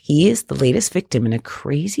seems he is the latest victim in a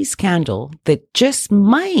crazy scandal that just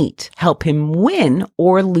might help him win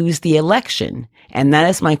or lose the election. And that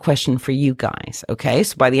is my question for you guys. Okay.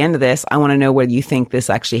 So by the end of this, I want to know whether you think this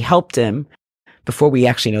actually helped him before we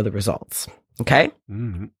actually know the results. Okay.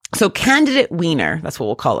 Mm-hmm. So candidate Weiner, that's what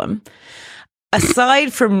we'll call him,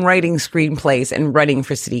 aside from writing screenplays and running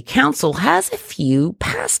for city council, has a few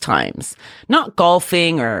pastimes. Not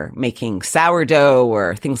golfing or making sourdough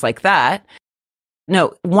or things like that.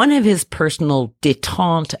 No, one of his personal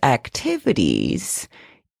détente activities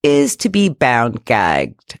is to be bound,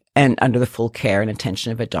 gagged, and under the full care and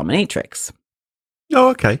attention of a dominatrix. Oh,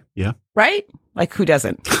 okay. Yeah. Right? Like, who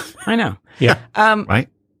doesn't? I know. Yeah. Right.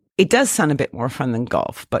 It does sound a bit more fun than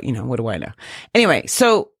golf, but, what do I know? Anyway,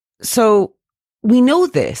 so we know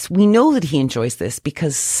this. We know that he enjoys this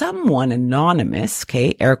because someone anonymous,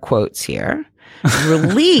 okay, air quotes here,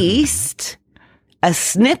 released a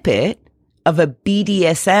snippet of a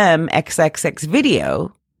BDSM XXX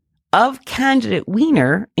video of candidate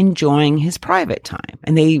Weiner enjoying his private time.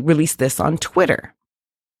 And they released this on Twitter,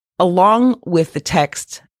 along with the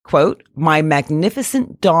text, quote, "My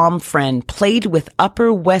magnificent Dom friend played with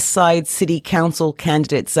Upper West Side City Council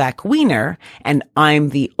candidate Zach Weiner, and I'm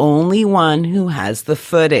the only one who has the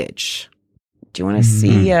footage." Do you want to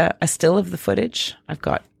see a still of the footage? I've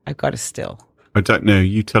got a still. I don't know.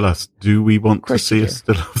 You tell us. Do we want to see a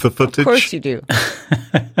still of the footage? Of course you do.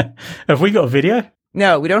 Have we got a video?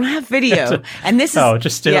 No, we don't have video. And this is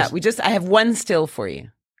just stills. Yeah, I have one still for you.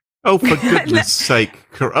 Oh, for goodness sake!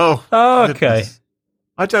 Oh, okay. Goodness.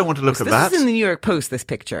 I don't want to look at that. This is in the New York Post. This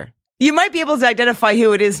picture. You might be able to identify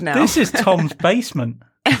who it is now. This is Tom's basement.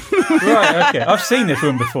 Right. Okay. I've seen this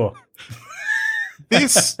room before.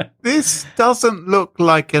 This doesn't look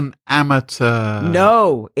like an amateur.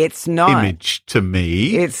 No, it's not. Image to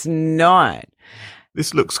me. It's not.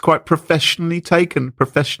 This looks quite professionally taken,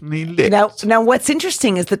 professionally lit. Now, what's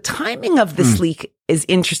interesting is the timing of this leak is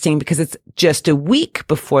interesting because it's just a week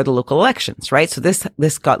before the local elections, right? So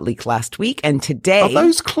this got leaked last week, and today are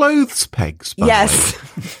those clothes pegs? Yes.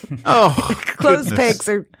 Oh, clothes goodness. pegs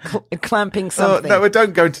are clamping something. No,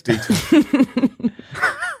 don't go into detail.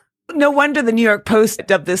 No wonder the New York Post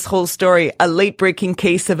dubbed this whole story a late-breaking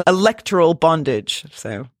case of electoral bondage.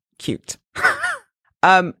 So cute.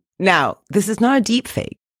 Now, this is not a deep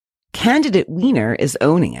fake. Candidate Weiner is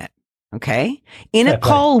owning it, okay? In a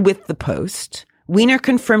call with the Post, Weiner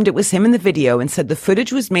confirmed it was him in the video and said the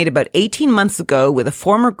footage was made about 18 months ago with a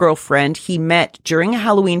former girlfriend he met during a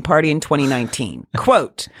Halloween party in 2019.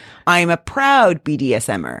 Quote, "I am a proud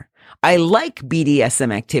BDSMer. I like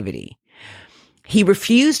BDSM activity." He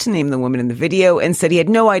refused to name the woman in the video and said he had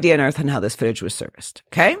no idea on earth on how this footage was serviced,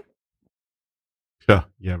 okay? Sure.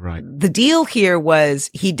 Yeah, right. The deal here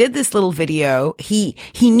was he did this little video. He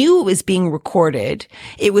knew it was being recorded.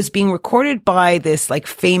 It was being recorded by this like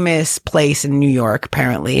famous place in New York,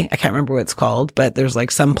 apparently. I can't remember what it's called, but there's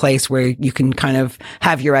like some place where you can kind of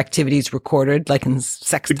have your activities recorded, like in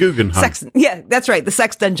sex. The Guggenheim. Yeah, that's right. The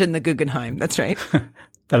sex dungeon, the Guggenheim. That's right.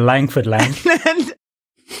 The Langford Lang.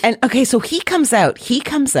 And okay, so he comes out,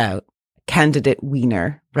 candidate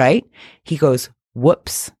Weiner, right? He goes,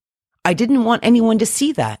 "Whoops. I didn't want anyone to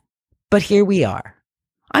see that, but here we are.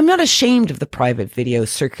 I'm not ashamed of the private video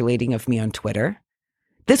circulating of me on Twitter.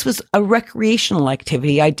 This was a recreational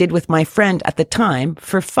activity I did with my friend at the time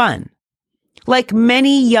for fun. Like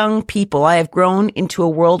many young people, I have grown into a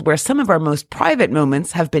world where some of our most private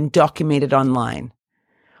moments have been documented online.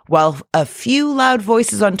 While a few loud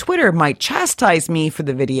voices on Twitter might chastise me for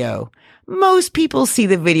the video, most people see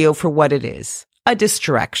the video for what it is, a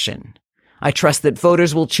distraction. I trust that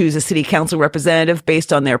voters will choose a city council representative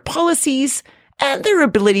based on their policies and their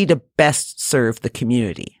ability to best serve the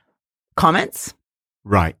community." Comments?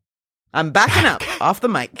 Right. I'm backing up off the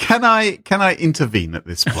mic. Can I intervene at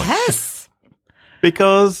this point? Yes.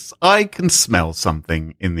 Because I can smell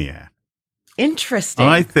something in the air. Interesting.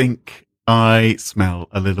 I think I smell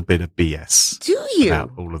a little bit of BS. Do you?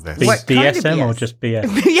 About all of this. What kind of BDSM BS? or just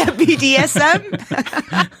BS? Yeah, BDSM.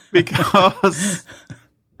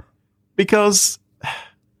 Because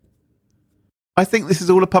I think this is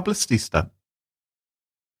all a publicity stunt.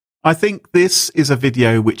 I think this is a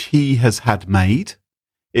video which he has had made.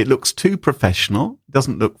 It looks too professional. It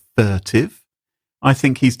doesn't look furtive. I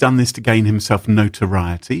think he's done this to gain himself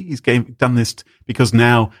notoriety. He's done this because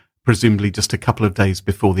now, presumably just a couple of days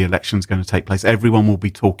before the election is going to take place, everyone will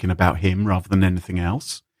be talking about him rather than anything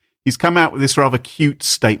else. He's come out with this rather cute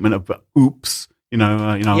statement of, oops, I'm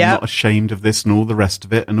not ashamed of this and all the rest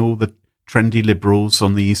of it, and all the trendy liberals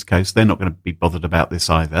on the East Coast, they're not going to be bothered about this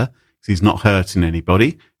either because he's not hurting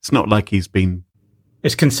anybody. It's not like he's been...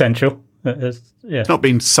 It's consensual. It's not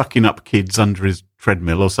been sucking up kids under his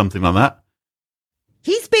treadmill or something like that.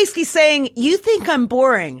 He's basically saying, you think I'm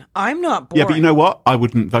boring. I'm not boring. Yeah, but you know what? I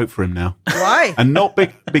wouldn't vote for him now. Why? And not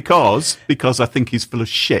because I think he's full of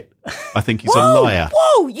shit. I think he's a liar.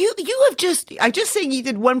 Whoa, you have just, I just saying you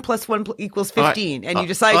did 1 + 1 = 15 and you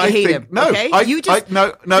decided to hate him. No, okay?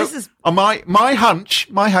 no. This is My hunch,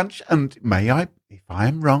 and if I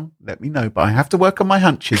am wrong, let me know, but I have to work on my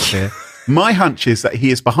hunches here. My hunch is that he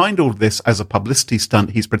is behind all of this as a publicity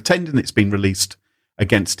stunt. He's pretending it's been released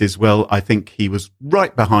against his will. I think he was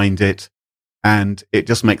right behind it, and it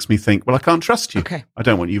just makes me think, well, I can't trust you. Okay. I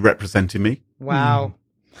don't want you representing me. Wow.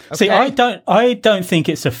 Okay. See, I don't think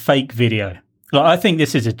it's a fake video. Like, I think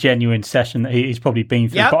this is a genuine session that he's probably been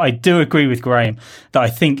through. Yep. But I do agree with Graham that I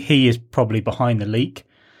think he is probably behind the leak.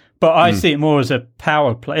 But I see it more as a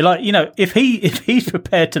power play. Like, if he's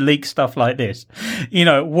prepared to leak stuff like this,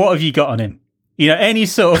 what have you got on him? Any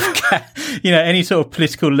sort of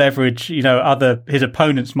political leverage, his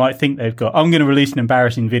opponents might think they've got. I'm going to release an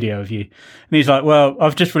embarrassing video of you. And he's like, well,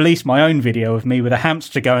 I've just released my own video of me with a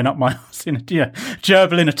hamster going up my ass in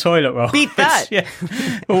gerbil in a toilet roll. Beat that.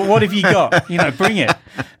 Well, what have you got? Bring it.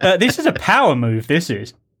 This is a power move. This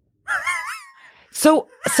is. So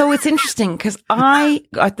it's interesting because I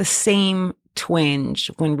got the same twinge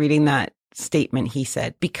when reading that statement he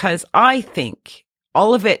said, because I think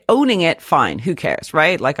all of it, owning it, fine. Who cares,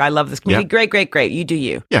 right? Like, I love this community. Yeah. Great. You do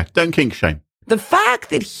you. Yeah, don't kink shame. The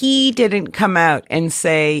fact that he didn't come out and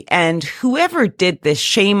say, and whoever did this,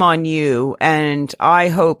 shame on you, and I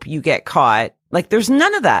hope you get caught. Like, there's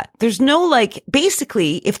none of that. There's no,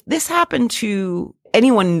 basically, if this happened to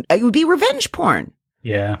anyone, it would be revenge porn.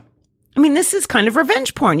 Yeah. I mean, this is kind of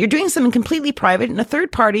revenge porn. You're doing something completely private, and a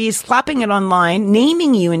third party is slapping it online,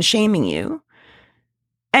 naming you and shaming you.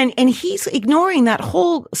 And he's ignoring that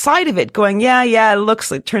whole side of it, going,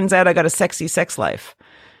 it turns out I got a sexy sex life.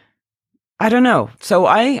 I don't know. So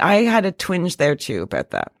I had a twinge there too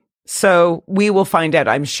about that. So we will find out,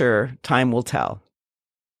 I'm sure. Time will tell.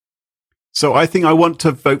 So I think I want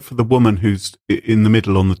to vote for the woman who's in the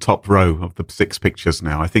middle on the top row of the 6 pictures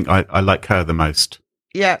now. I think I like her the most.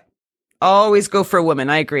 Yeah. Always go for a woman.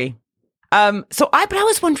 I agree. But I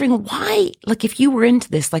was wondering why, if you were into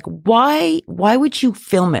this, why would you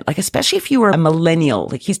film it? Especially if you were a millennial,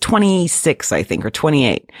 he's 26, I think, or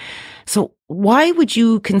 28. So why would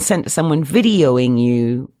you consent to someone videoing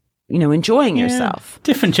you, enjoying yourself?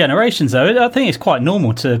 Different generations, though. I think it's quite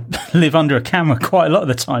normal to live under a camera quite a lot of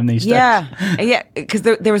the time these days. Yeah. Because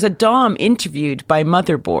there was a Dom interviewed by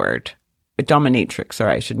Motherboard. Dominatrix,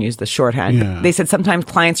 sorry, I shouldn't use the shorthand. Yeah. They said sometimes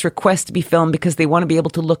clients request to be filmed because they want to be able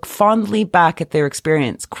to look fondly back at their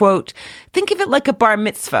experience. Quote, think of it like a bar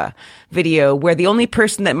mitzvah video where the only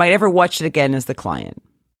person that might ever watch it again is the client.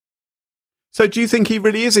 So do you think he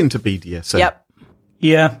really is into BDSM? Yep.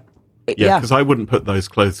 Yeah. Yeah, because I wouldn't put those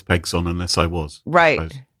clothes pegs on unless I was.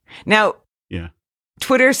 Right. Now,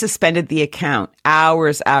 Twitter suspended the account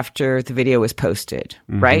hours after the video was posted,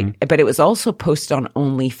 right? But it was also posted on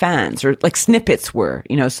OnlyFans, or snippets were,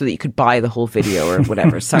 so that you could buy the whole video or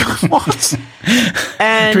whatever. So, what?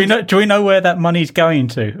 And do we know where that money's going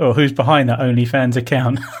to, or who's behind that OnlyFans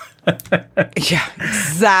account? Yeah,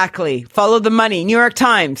 exactly. Follow the money. New York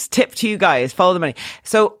Times, tip to you guys, follow the money.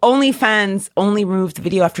 So OnlyFans only removed the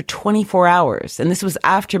video after 24 hours. And this was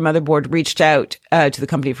after Motherboard reached out to the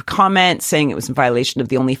company for comment, saying it was in violation of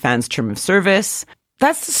the OnlyFans term of service.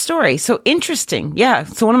 That's the story. So interesting. Yeah.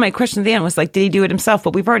 So one of my questions at the end was did he do it himself?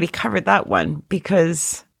 But we've already covered that one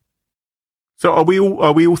because. So are we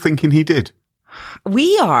all thinking he did?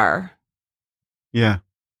 We are. Yeah.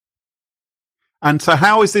 And so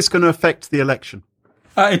how is this going to affect the election?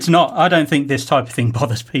 It's not. I don't think this type of thing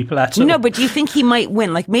bothers people at all. No, but do you think he might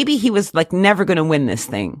win? Maybe he was never going to win this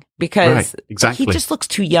thing because exactly. He just looks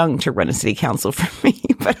too young to run a city council for me,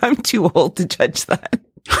 but I'm too old to judge that.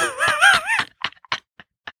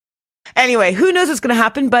 Anyway, who knows what's going to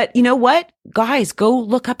happen? But you know what? Guys, go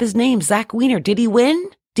look up his name, Zach Wiener. Did he win?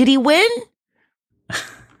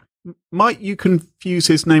 Might you confuse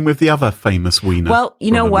his name with the other famous Wiener? Well,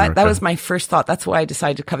 you know what? That was my first thought. That's why I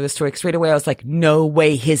decided to cover the story. Straight away, I was like, no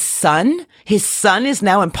way, his son is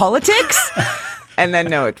now in politics? And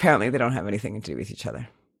then, no, apparently they don't have anything to do with each other.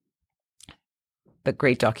 But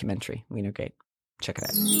great documentary, Wienergate. Check it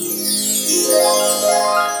out.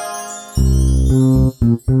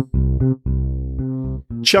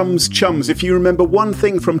 Chums, if you remember one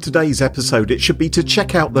thing from today's episode, it should be to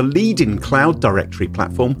check out the leading cloud directory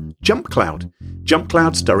platform, JumpCloud.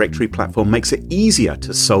 JumpCloud's directory platform makes it easier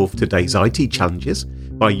to solve today's IT challenges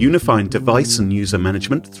by unifying device and user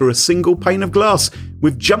management through a single pane of glass.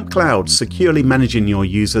 With Jump Cloud, securely managing your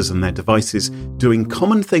users and their devices, doing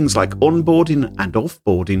common things like onboarding and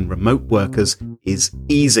offboarding remote workers is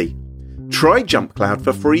easy. Try Jump Cloud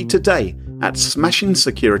for free today at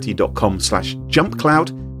smashingsecurity.com/jumpcloud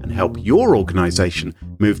and help your organisation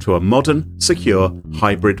move to a modern, secure,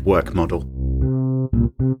 hybrid work model.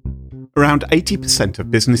 Around 80%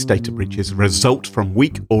 of business data breaches result from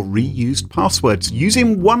weak or reused passwords.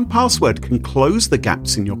 Using 1Password can close the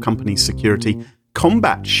gaps in your company's security,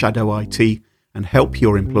 combat shadow IT, and help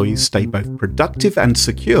your employees stay both productive and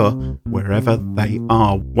secure wherever they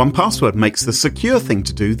are. 1Password makes the secure thing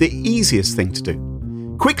to do the easiest thing to do.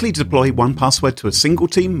 Quickly deploy 1Password to a single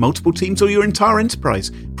team, multiple teams, or your entire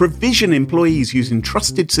enterprise. Provision employees using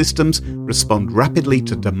trusted systems, respond rapidly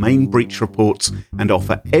to domain breach reports, and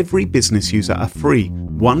offer every business user a free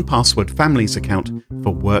 1Password Families account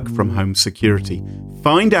for work-from-home security.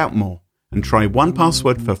 Find out more and try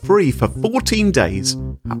 1Password for free for 14 days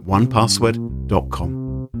at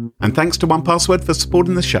onepassword.com. And thanks to 1Password for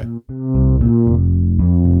supporting the show.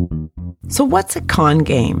 So what's a con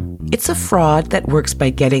game? It's a fraud that works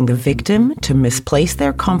by getting the victim to misplace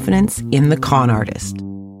their confidence in the con artist.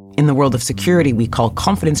 In the world of security, we call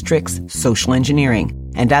confidence tricks social engineering.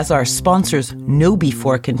 And as our sponsors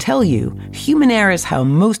KnowBe4 can tell you, human error is how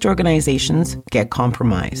most organizations get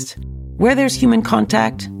compromised. Where there's human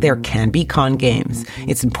contact, there can be con games.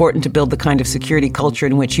 It's important to build the kind of security culture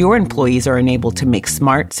in which your employees are enabled to make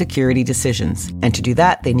smart security decisions. And to do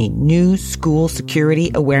that, they need new school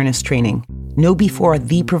security awareness training. KnowBe4 are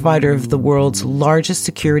the provider of the world's largest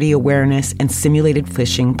security awareness and simulated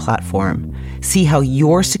phishing platform. See how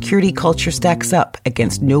your security culture stacks up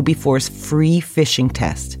against KnowBe4's free phishing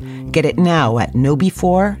test. Get it now at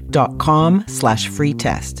knowbe4.com/free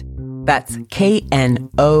test. That's KNOWBE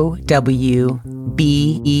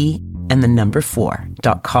and the number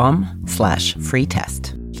 4.com/free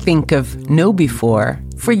test. Think of KnowBe4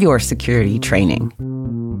 for your security training.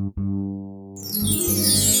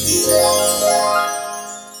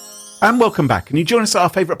 And welcome back. And you join us at our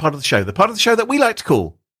favourite part of the show, the part of the show that we like to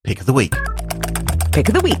call Pick of the Week. Pick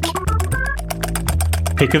of the Week.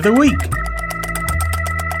 Pick of the Week.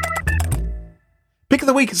 Pick of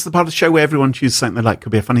the Week is the part of the show where everyone chooses something they like.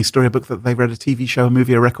 Could be a funny story, a book that they've read, a TV show, a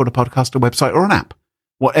movie, a record, a podcast, a website, or an app.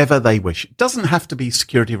 Whatever they wish. It doesn't have to be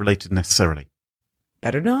security related necessarily.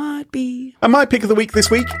 Better not be. And my pick of the week this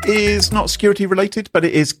week is not security related, but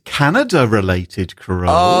it is Canada related, Carol.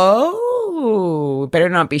 Oh, better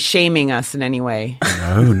not be shaming us in any way.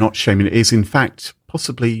 No, not shaming. It is, in fact,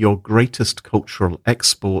 possibly your greatest cultural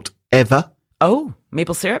export ever. Oh,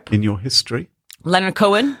 maple syrup? In your history. Leonard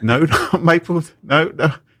Cohen? No, not maple. No.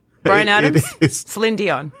 Brian Adams? It is. Celine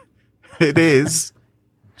Dion? It is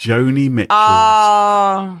Joni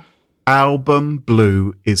Mitchell's album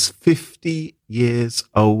Blue is 50 years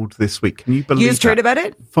old this week. Can you believe that? You just heard about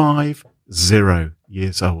it? 50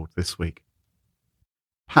 years old this week.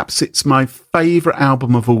 Perhaps it's my favourite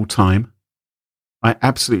album of all time. I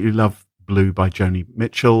absolutely love Blue by Joni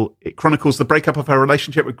Mitchell. It chronicles the breakup of her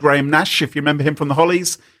relationship with Graham Nash, if you remember him from the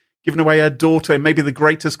Hollies, giving away her daughter in maybe the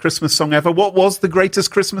greatest Christmas song ever. What was the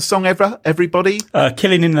greatest Christmas song ever, everybody?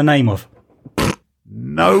 Killing in the Name of.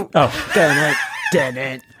 No. Oh. Damn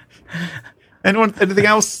it. Anyone? Anything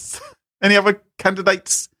else? Any other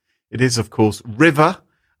candidates? It is, of course, River.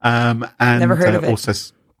 And never heard of it. Also,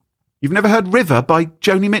 you've never heard River by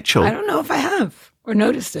Joni Mitchell? I don't know if I have or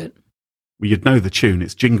noticed it. Well, you'd know the tune.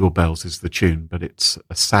 It's Jingle Bells is the tune, but it's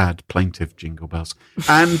a sad, plaintive Jingle Bells.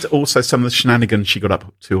 And also some of the shenanigans she got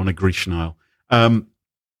up to on a Grecian Isle. A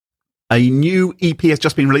new EP has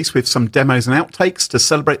just been released with some demos and outtakes to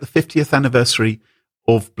celebrate the 50th anniversary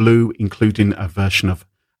of Blue, including a version of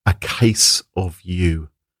A Case of You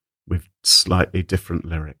with slightly different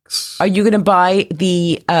lyrics. Are you going to buy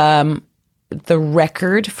the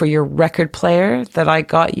record for your record player that I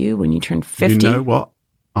got you when you turned 50? You know what?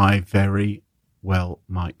 I very well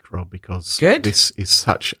might, Rob, because this is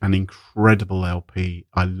such an incredible LP.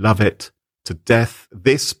 I love it to death.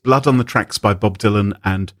 This, Blood on the Tracks by Bob Dylan,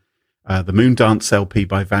 and the Moondance LP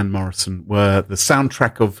by Van Morrison were the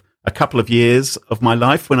soundtrack of a couple of years of my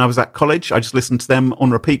life when I was at college. I just listened to them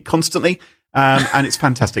on repeat constantly, and it's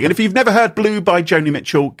fantastic. And if you've never heard Blue by Joni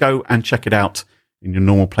Mitchell, go and check it out in your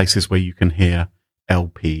normal places where you can hear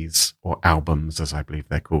LPs or albums, as I believe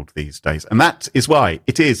they're called these days. And that is why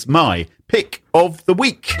it is my pick of the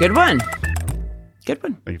week. Good one.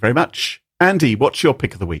 Thank you very much. Andy, what's your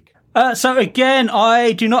pick of the week? So again,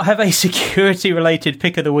 I do not have a security-related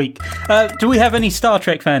pick of the week. Do we have any Star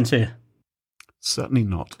Trek fans here? Certainly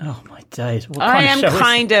not. Oh, my days. I am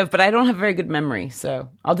kind of, but I don't have very good memory, so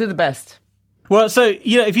I'll do the best. Well, so,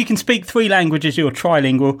 if you can speak 3 languages, you're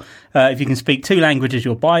trilingual. If you can speak 2 languages,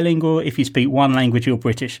 you're bilingual. If you speak 1 language, you're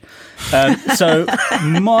British. If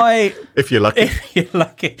you're lucky. If you're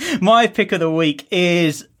lucky. My pick of the week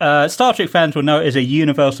is, Star Trek fans will know it as a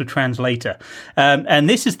universal translator. And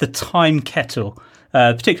this is the Time Kettle.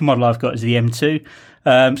 The particular model I've got is the M2.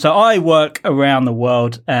 So I work around the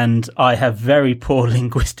world and I have very poor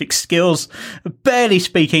linguistic skills, barely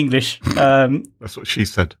speak English. That's what she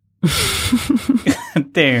said.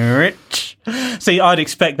 Rich. See, I'd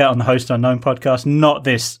expect that on the Host Unknown podcast, not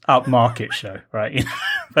this upmarket show, right?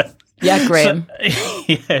 Yeah, Graham.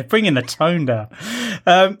 So, bringing the tone down.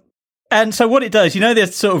 And so what it does,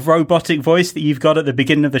 this sort of robotic voice that you've got at the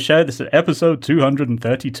beginning of the show, this is episode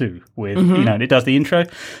 232 with, and it does the intro.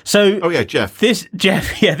 So, oh yeah, Jeff. This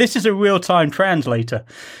is a real-time translator.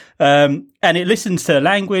 And it listens to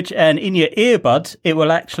language, and in your earbud, it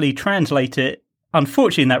will actually translate it,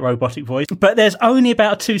 unfortunately, in that robotic voice. But there's only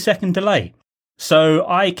about a 2-second delay. So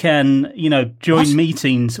I can, join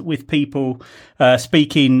meetings with people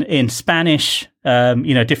speaking in Spanish,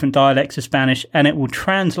 different dialects of Spanish, and it will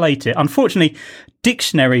translate it. Unfortunately,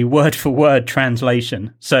 dictionary word-for-word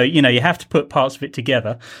translation. So, you have to put parts of it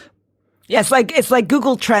together. Yeah, it's like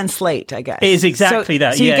Google Translate, I guess. It is exactly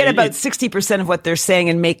that. So you get about 60% of what they're saying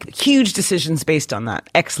and make huge decisions based on that.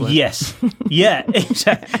 Excellent. Yes. Yeah.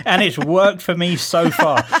 And it's worked for me so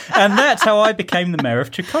far. And that's how I became the mayor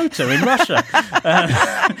of Chakotay in Russia.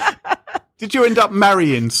 Did you end up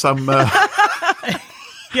marrying some...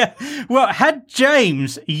 Yeah. Well, had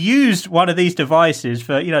James used one of these devices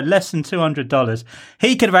for, less than $200,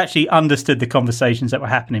 he could have actually understood the conversations that were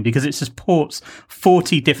happening because it supports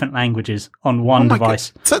 40 different languages on one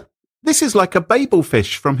device. God. So this is like a Babel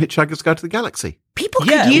fish from Hitchhiker's Guide to the Galaxy. People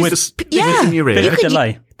could use in your ear.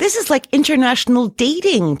 Delay. This is like international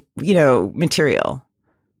dating, material.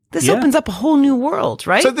 This opens up a whole new world,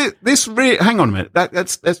 right? So this really, hang on a minute.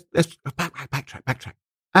 Let's backtrack.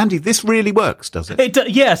 Andy, this really works, does it?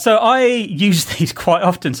 Yeah, so I use these quite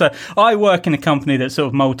often. So I work in a company that's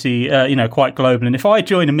sort of quite global. And if I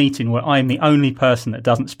join a meeting where I'm the only person that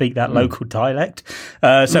doesn't speak that local dialect,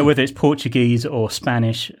 whether it's Portuguese or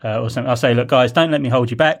Spanish or something, I'll say, look, guys, don't let me hold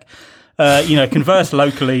you back. Converse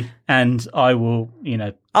locally and I will,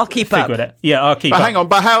 I'll keep up. It out. Yeah, I'll keep up. But hang on,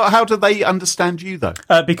 but how do they understand you, though?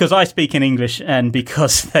 Because I speak in English and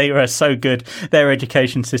because they are so good, their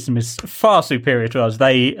education system is far superior to ours.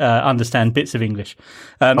 They understand bits of English.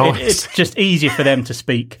 It's just easier for them to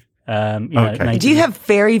speak. Okay. Do you have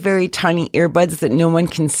very, very tiny earbuds that no one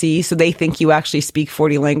can see, so they think you actually speak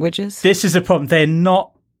 40 languages? This is a problem. They're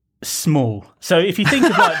not small. So if you think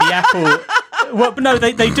of like the Apple... Well, no,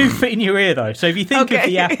 they do fit in your ear, though. So if you think of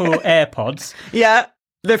the Apple AirPods... Yeah,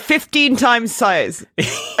 they're 15 times size.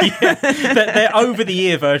 Yeah, they're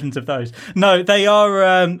over-the-ear versions of those. No, they are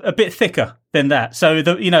a bit thicker than that. So,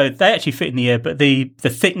 they actually fit in the ear, but the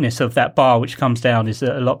thickness of that bar which comes down is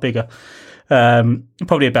a lot bigger.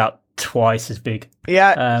 Probably about twice as big.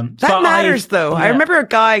 Yeah, that matters, though. Yeah. I remember a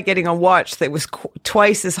guy getting a watch that was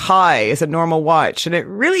twice as high as a normal watch, and it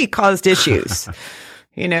really caused issues.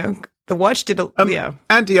 The watch did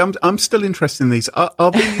Andy, I'm still interested in these.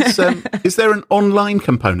 Are these? Is there an online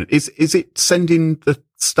component? Is it sending the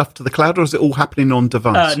stuff to the cloud, or is it all happening on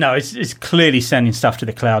device? No, it's clearly sending stuff to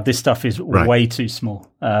the cloud. This stuff is way too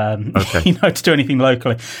small, to do anything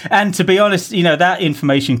locally. And to be honest, that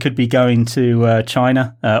information could be going to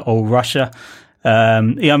China or Russia.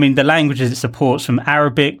 The languages it supports from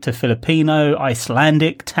Arabic to Filipino,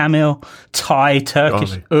 Icelandic, Tamil, Thai,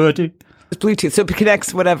 Turkish, Urdu. Bluetooth, so it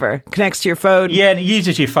connects to your phone. Yeah, and it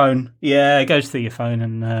uses your phone. Yeah, it goes through your phone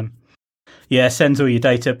and sends all your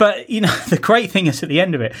data. But the great thing is at the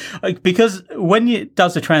end of it, because when it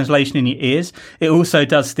does the translation in your ears, it also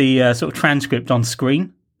does the sort of transcript on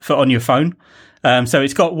screen on your phone. So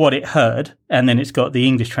it's got what it heard, and then it's got the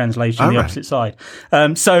English translation on the opposite side.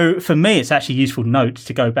 So for me, it's actually useful notes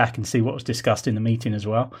to go back and see what was discussed in the meeting as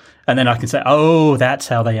well, and then I can say, oh, that's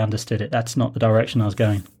how they understood it. That's not the direction I was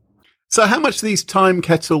going. So how much do these Time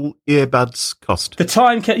Kettle earbuds cost? The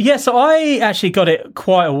Time Kettle, so I actually got it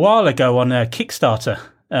quite a while ago on a Kickstarter.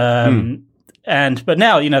 But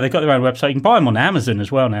now, they've got their own website. You can buy them on Amazon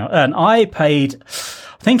as well now. And I paid,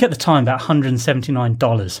 I think at the time, about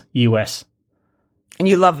 $179 US. And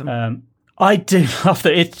you love them? I do love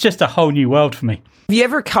them. It's just a whole new world for me. Have you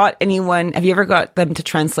ever got them to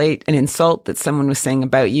translate an insult that someone was saying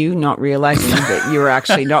about you, not realizing that you were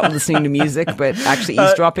actually not listening to music, but actually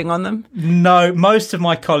eavesdropping on them? No, most of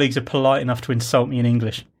my colleagues are polite enough to insult me in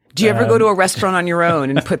English. Do you ever go to a restaurant on your own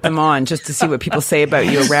and put them on just to see what people say about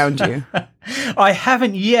you around you? I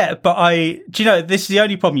haven't yet, but do you know, this is the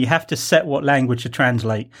only problem. You have to set what language to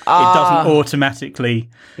translate. It doesn't automatically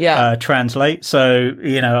translate. So,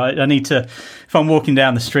 I need to, if I'm walking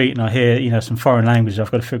down the street and I hear, some foreign language,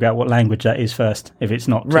 I've got to figure out what language that is first, if it's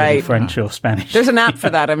not French or Spanish. There's an app for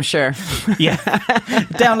that, I'm sure. Yeah.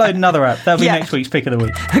 Download another app. That'll be next week's pick of the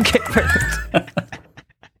week. Okay, perfect.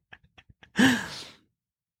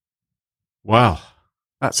 Wow,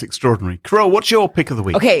 that's extraordinary. Carole, what's your pick of the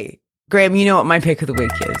week? Okay, Graham, you know what my pick of the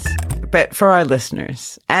week is. But for our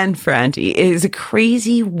listeners and for Andy, it is a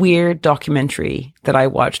crazy, weird documentary that I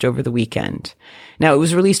watched over the weekend. Now, it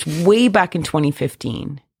was released way back in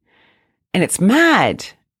 2015. And it's mad.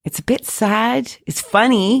 It's a bit sad. It's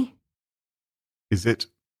funny. Is it?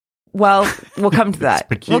 Well, we'll come to that.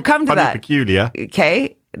 We'll come to that. Peculiar.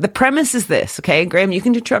 Okay. The premise is this, okay? Graham, you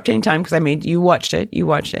can interrupt anytime because you watched it.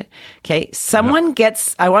 Okay. Someone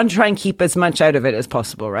gets, I want to try and keep as much out of it as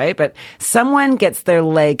possible, right? But someone gets their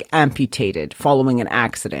leg amputated following an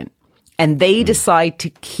accident and they decide to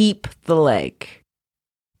keep the leg.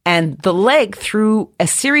 And the leg, through a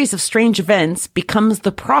series of strange events, becomes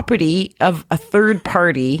the property of a third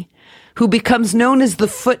party who becomes known as the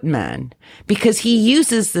Footman because he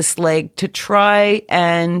uses this leg to try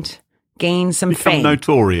and gain some fame.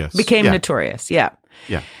 Became notorious, yeah.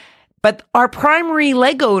 But our primary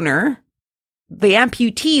leg owner, the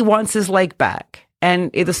amputee, wants his leg back.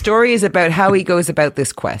 And the story is about how he goes about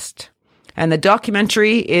this quest. And the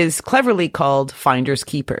documentary is cleverly called Finders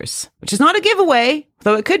Keepers, which is not a giveaway,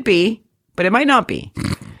 though it could be, but it might not be.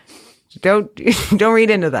 Don't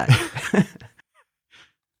read into that.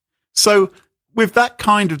 So, with that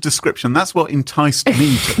kind of description, that's what enticed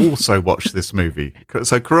me to also watch this movie.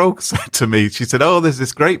 So Carole said to me, she said, there's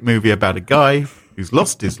this great movie about a guy who's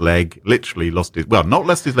lost his leg, literally not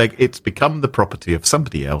lost his leg, it's become the property of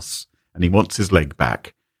somebody else, and he wants his leg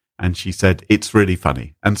back. And she said, it's really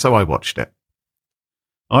funny. And so I watched it.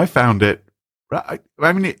 I found it,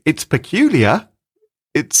 it's peculiar.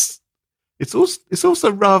 It's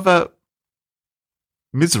also rather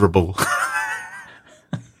miserable.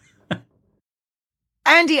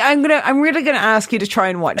 Andy, I'm really gonna ask you to try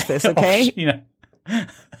and watch this, okay?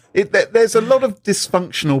 There's a lot of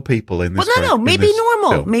dysfunctional people in this. Well, no, maybe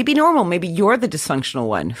normal. Film. Maybe normal. Maybe you're the dysfunctional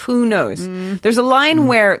one. Who knows? There's a line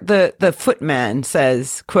where the Footman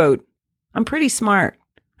says, quote, "I'm pretty smart.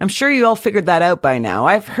 I'm sure you all figured that out by now.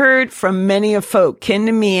 I've heard from many of folk kin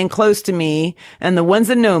to me and close to me, and the ones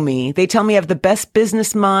that know me, they tell me I have the best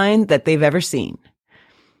business mind that they've ever seen."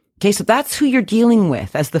 Okay, so that's who you're dealing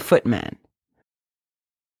with as the Footman.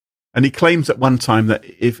 And he claims at one time that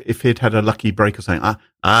if he'd had a lucky break or something,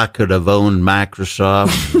 I could have owned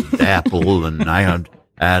Microsoft, Apple, and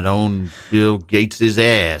I'd owned Bill Gates'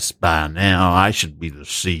 ass by now. I should be the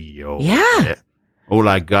CEO. Yeah. All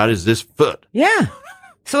I got is this foot. Yeah.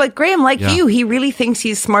 So like Graham, you, he really thinks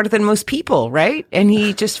he's smarter than most people, right? And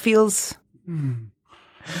he just feels...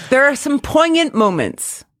 There are some poignant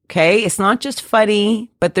moments. Okay, it's not just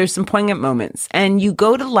funny, but there's some poignant moments. And you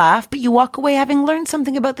go to laugh, but you walk away having learned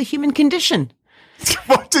something about the human condition.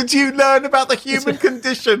 What did you learn about the human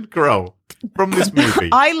condition, Carole, from this movie?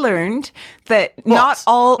 I learned that not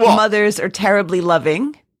all mothers are terribly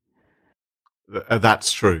loving.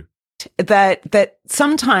 That's true. That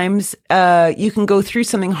sometimes you can go through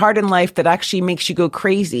something hard in life that actually makes you go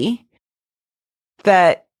crazy.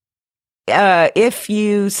 That if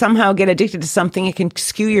you somehow get addicted to something, it can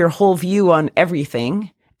skew your whole view on everything.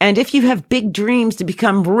 And if you have big dreams to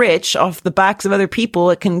become rich off the backs of other people,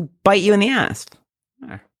 it can bite you in the ass.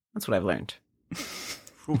 That's what I've learned.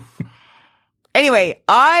 Anyway,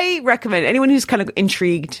 I recommend anyone who's kind of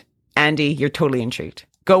intrigued, Andy, you're totally intrigued.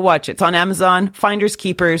 Go watch it. It's on Amazon. Finders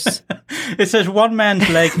Keepers. It says one man's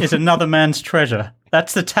leg is another man's treasure.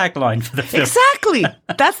 That's the tagline for the film. Exactly.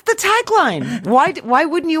 That's the tagline. Why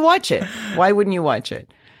wouldn't you watch it? Why wouldn't you watch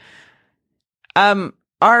it?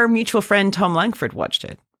 Our mutual friend Tom Langford watched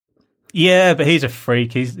it. Yeah, but he's a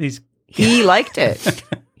freak. He liked it.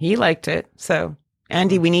 He liked it. So,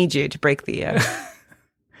 Andy, we need you to break the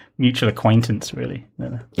mutual acquaintance, really.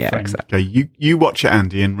 Yeah, friend. exactly. Okay, you watch it,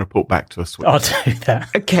 Andy, and report back to us. I'll do that.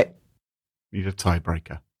 Okay. Need a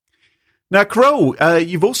tiebreaker. Now, Carole,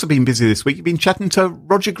 you've also been busy this week. You've been chatting to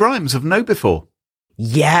Roger Grimes of KnowBe4.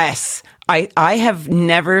 Yes. I have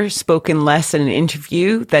never spoken less in an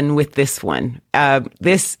interview than with this one.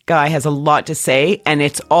 This guy has a lot to say, and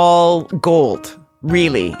it's all gold.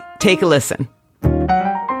 Really. Take a listen.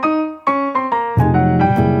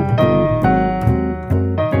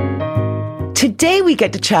 Today we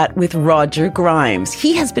get to chat with Roger Grimes.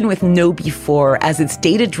 He has been with KnowBe4 as its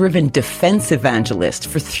data-driven defense evangelist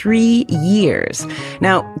for 3 years.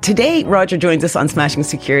 Now, today Roger joins us on Smashing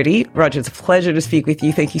Security. Roger, it's a pleasure to speak with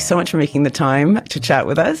you. Thank you so much for making the time to chat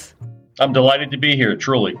with us. I'm delighted to be here,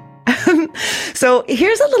 truly. So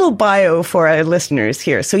here's a little bio for our listeners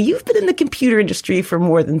here. So you've been in the computer industry for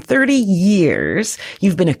more than 30 years.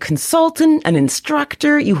 You've been a consultant, an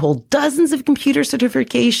instructor. You hold dozens of computer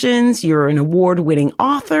certifications. You're an award-winning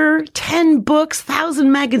author, 10 books,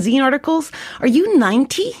 1,000 magazine articles. Are you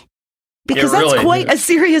 90? Because that's quite a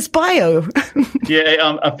serious bio.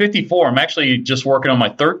 Yeah, I'm 54. I'm actually just working on my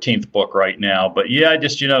 13th book right now. But yeah, I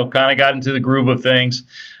just, kind of got into the groove of things.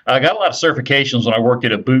 I got a lot of certifications when I worked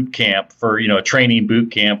at a boot camp for, a training boot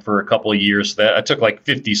camp for a couple of years. That I took like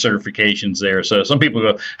 50 certifications there. So some people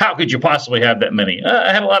go, how could you possibly have that many?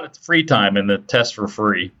 I have a lot of free time and the test for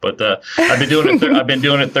free. But I've been doing it. I've been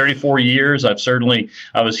doing it 34 years. I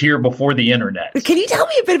was here before the internet. Can you tell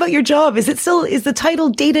me a bit about your job? Is the title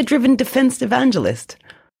Data-Driven Defense Evangelist?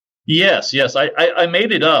 Yes. I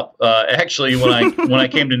made it up. Actually, when I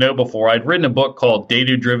came to KnowBe4, I'd written a book called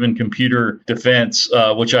Data Driven Computer Defense,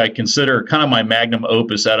 which I consider kind of my magnum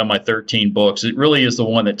opus out of my 13 books. It really is the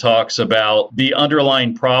one that talks about the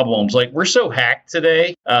underlying problems. Like, we're so hacked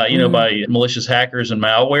today, by malicious hackers and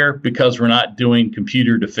malware because we're not doing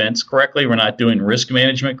computer defense correctly. We're not doing risk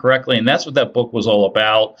management correctly. And that's what that book was all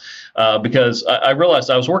about. Because I realized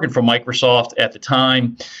I was working for Microsoft at the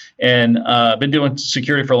time, and I've been doing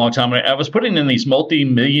security for a long time. I was putting in these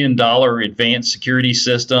multi-million-dollar advanced security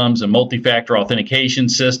systems and multi-factor authentication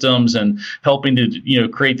systems, and helping to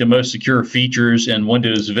create the most secure features in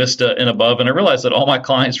Windows Vista and above. And I realized that all my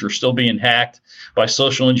clients were still being hacked by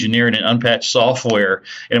social engineering and unpatched software,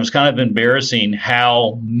 and it was kind of embarrassing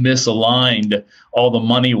how misaligned all the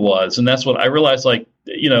money was. And that's what I realized.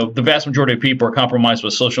 The vast majority of people are compromised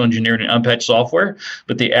with social engineering and unpatched software,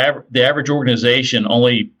 but the average organization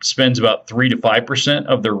only spends about 3 to 5%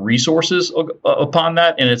 of their resources upon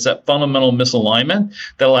that, and it's that fundamental misalignment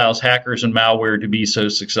that allows hackers and malware to be so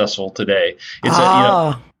successful today.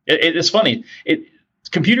 It's funny.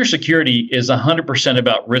 Computer security is 100%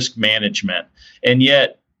 about risk management, and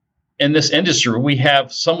yet in this industry, we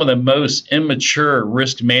have some of the most immature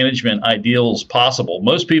risk management ideals possible.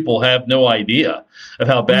 Most people have no idea of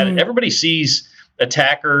how bad everybody sees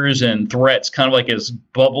attackers and threats kind of like as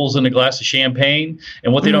bubbles in a glass of champagne.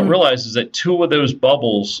 And what they don't realize is that 2 of those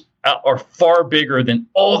bubbles are far bigger than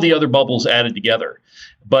all the other bubbles added together.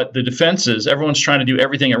 But the defenses, everyone's trying to do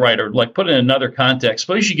everything right. Or like, put it in another context,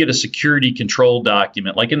 suppose you get a security control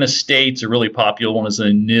document. Like in the States, a really popular one is the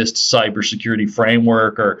NIST cybersecurity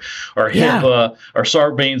framework, or HIPAA, or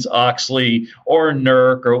Sarbanes-Oxley, or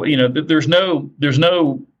NERC, or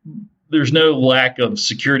there's no lack of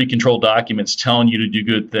security control documents telling you to do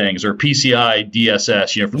good things, or PCI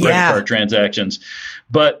DSS, for credit card transactions.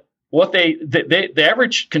 But what the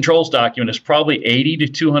average controls document is probably 80 to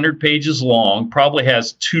 200 pages long, probably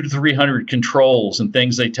has 200 to 300 controls and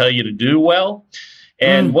things they tell you to do well.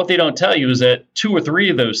 And what they don't tell you is that 2 or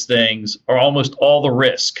 3 of those things are almost all the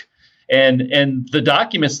risk. And the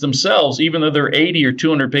documents themselves, even though they're 80 or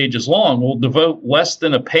 200 pages long, will devote less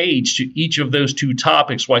than a page to each of those 2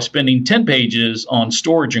 topics while spending 10 pages on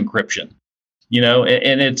storage encryption.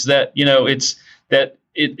 And it's that,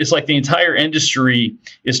 it's like the entire industry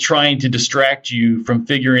is trying to distract you from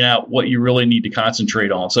figuring out what you really need to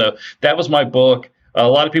concentrate on. So that was my book. A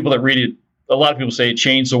lot of people that read it, a lot of people say it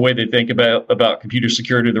changed the way they think about computer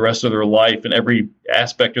security the rest of their life and every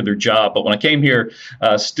aspect of their job. But when I came here,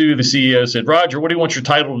 Stu, the CEO, said, Roger, what do you want your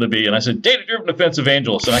title to be? And I said, Data-Driven Defense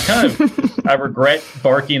Evangelist. And I regret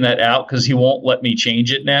barking that out because he won't let me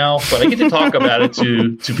change it now. But I get to talk about it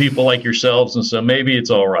to people like yourselves. And so maybe it's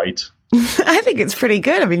all right. I think it's pretty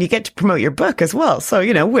good. I mean, you get to promote your book as well. So,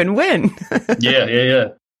 win-win. Yeah.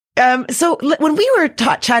 So when we were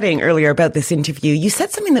chatting earlier about this interview, you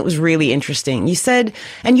said something that was really interesting. You said,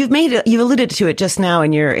 and you alluded to it just now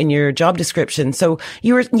in your job description. So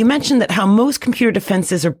you mentioned that how most computer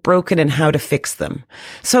defenses are broken and how to fix them.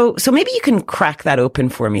 So maybe you can crack that open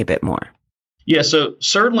for me a bit more. Yeah. So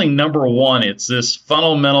certainly number one, it's this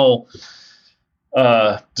fundamental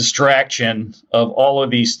distraction of all of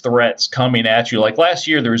these threats coming at you. Like last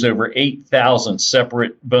year, there was over 8,000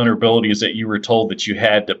 separate vulnerabilities that you were told that you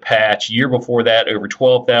had to patch. Year before that, over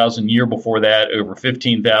 12,000. Year before that, over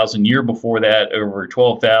 15,000. Year before that, over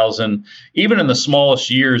 12,000. Even in the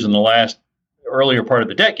smallest years in the last earlier part of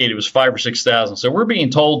the decade, it was 5,000 or 6,000. So we're being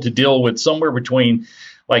told to deal with somewhere between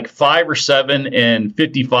like 5 or 7 and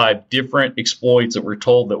 55 different exploits that we're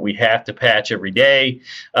told that we have to patch every day.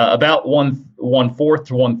 About 1/4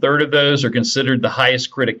 to 1/3 of those are considered the highest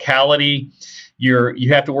criticality. You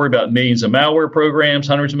have to worry about millions of malware programs,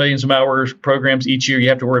 hundreds of millions of malware programs each year. You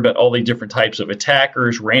have to worry about all the different types of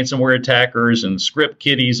attackers, ransomware attackers, and script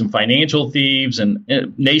kiddies, and financial thieves, and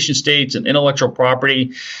nation states, and intellectual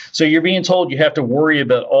property. So you're being told you have to worry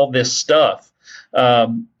about all this stuff.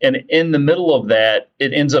 And in the middle of that,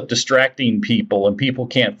 it ends up distracting people, and people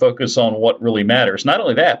can't focus on what really matters. Not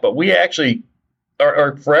only that, but we actually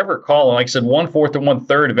are forever calling, like I said, 1/4 to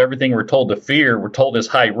 1/3 of everything we're told to fear, we're told is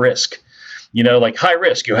high risk. Like high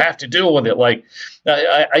risk, you have to deal with it. Like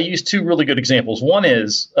I use 2 really good examples. One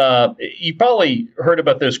is you probably heard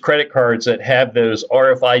about those credit cards that have those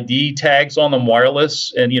RFID tags on them,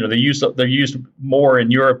 wireless, and they're used more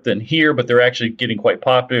in Europe than here, but they're actually getting quite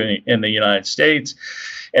popular in the United States.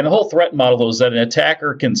 And the whole threat model is that an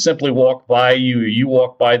attacker can simply walk by you, or you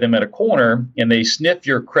walk by them at a corner, and they sniff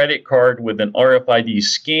your credit card with an RFID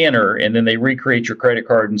scanner, and then they recreate your credit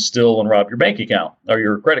card and steal and rob your bank account or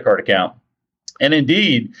your credit card account. And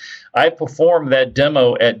indeed, I performed that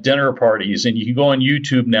demo at dinner parties, and you can go on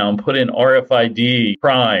YouTube now and put in RFID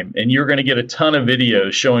crime, and you're going to get a ton of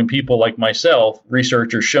videos showing people like myself,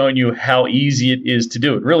 researchers, showing you how easy it is to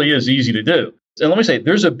do. It really is easy to do. And let me say,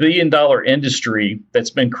 there's $1 billion industry that's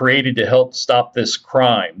been created to help stop this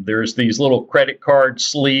crime. There's these little credit card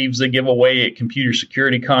sleeves they give away at computer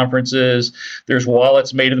security conferences. There's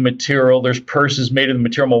wallets made of the material. There's purses made of the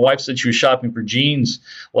material. My wife said she was shopping for jeans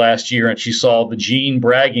last year, and she saw the jean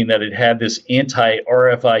bragging that it had this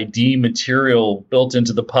anti-RFID material built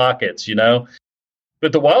into the pockets,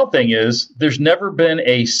 But the wild thing is, there's never been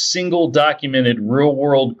a single documented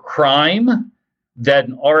real-world crime that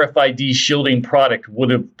an RFID shielding product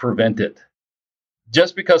would have prevented.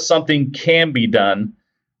 Just because something can be done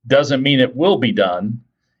doesn't mean it will be done.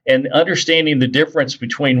 And understanding the difference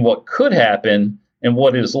between what could happen and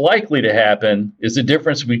what is likely to happen is the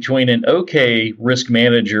difference between an okay risk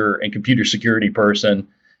manager and computer security person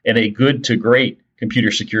and a good to great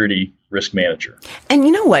computer security risk manager. And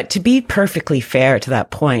you know what? To be perfectly fair to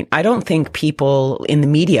that point, I don't think people in the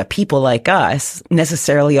media, people like us,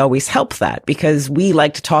 necessarily always help that, because we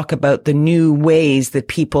like to talk about the new ways that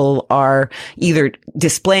people are either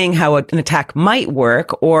displaying how an attack might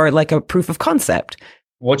work or like a proof of concept.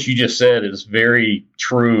 What you just said is very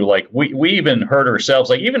true. Like we even heard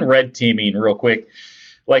ourselves, like even red teaming real quick.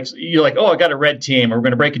 Like you're like, oh, I got a red team, or we're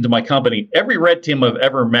going to break into my company. Every red team I've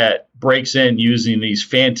ever met breaks in using these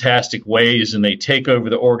fantastic ways, and they take over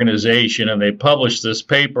the organization and they publish this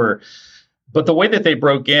paper. But the way that they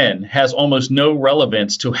broke in has almost no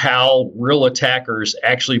relevance to how real attackers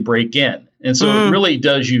actually break in. And so it really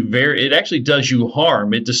does you it actually does you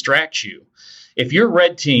harm. It distracts you. If your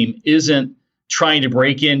red team isn't trying to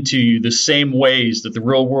break into the same ways that the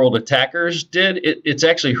real world attackers did, it's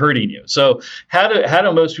actually hurting you. So how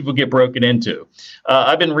do most people get broken into?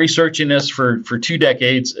 I've been researching this for 2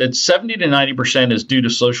 decades. It's 70 to 90% is due to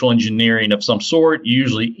social engineering of some sort,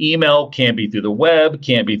 usually email, can be through the web,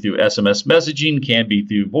 can be through SMS messaging, can be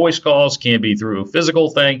through voice calls, can be through a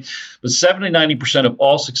physical thing. But 70 to 90% of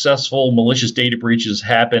all successful malicious data breaches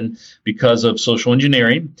happen because of social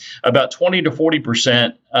engineering. About 20 to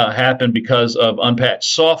 40% happen because of unpatched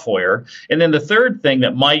software. And then the third thing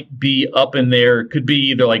that might be up in there could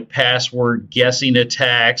be either like password guessing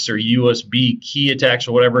attacks or USB key attacks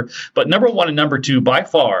or whatever. But number 1 and number 2, by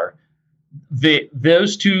far,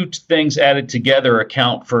 those 2 things added together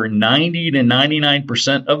account for 90 to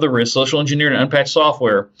 99% of the risk. Social engineering and unpatched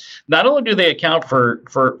software. Not only do they account for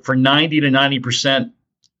 90 to 90%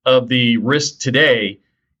 of the risk today,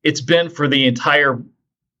 it's been for the entire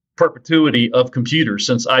perpetuity of computers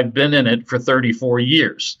since I've been in it for 34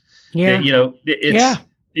 years. Yeah.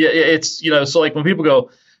 So like when people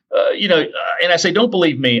go, and I say, don't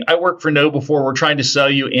believe me. I worked for KnowBe4. We're trying to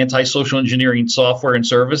sell you anti-social engineering software and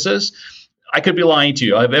services. I could be lying to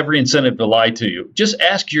you. I have every incentive to lie to you. Just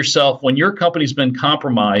ask yourself, when your company's been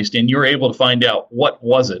compromised and you're able to find out what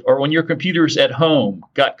was it, or when your computers at home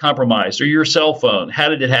got compromised, or your cell phone, how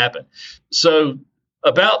did it happen? So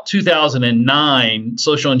about 2009,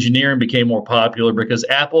 social engineering became more popular because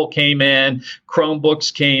Apple came in,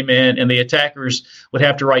 Chromebooks came in, and the attackers would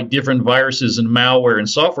have to write different viruses and malware and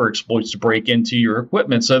software exploits to break into your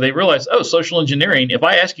equipment. So they realized, oh, social engineering, if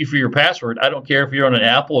I ask you for your password, I don't care if you're on an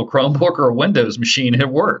Apple, a Chromebook, or a Windows machine, it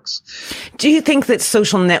works. Do you think that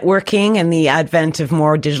social networking and the advent of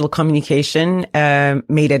more digital communication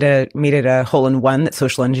made it a hole-in-one that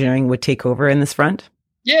social engineering would take over in this front?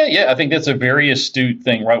 Yeah. I think that's a very astute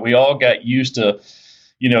thing, right? We all got used to,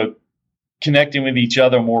 connecting with each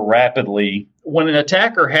other more rapidly. When an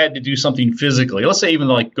attacker had to do something physically, let's say even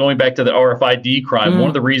like going back to the RFID crime, one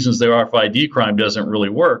of the reasons the RFID crime doesn't really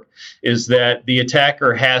work is that the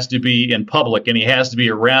attacker has to be in public and he has to be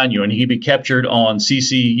around you, and he can be captured on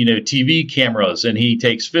TV cameras, and he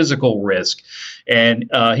takes physical risk, and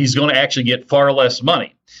he's going to actually get far less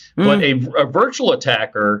money. But a virtual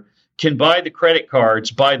attacker can buy the credit cards,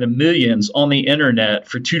 buy the millions on the internet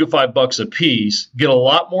for $2 to $5 a piece, get a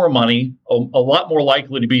lot more money, a lot more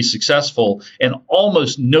likely to be successful, and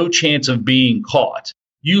almost no chance of being caught.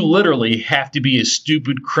 You literally have to be a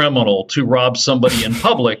stupid criminal to rob somebody in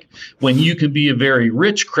public when you can be a very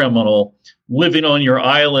rich criminal living on your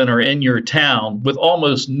island or in your town with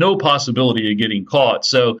almost no possibility of getting caught.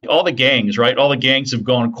 So all the gangs, right? All the gangs have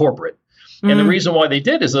gone corporate. And the reason why they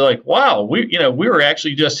did is they're like, wow, we were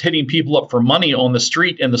actually just hitting people up for money on the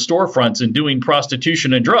street and the storefronts and doing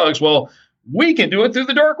prostitution and drugs. Well, we can do it through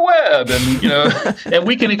the dark web, and and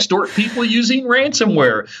we can extort people using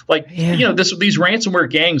ransomware. These ransomware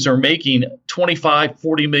gangs are making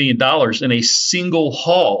 $25-40 million in a single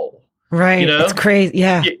haul. Right. It's crazy.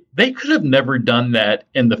 Yeah. They could have never done that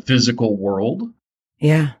in the physical world.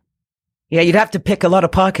 Yeah. Yeah. You'd have to pick a lot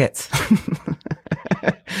of pockets.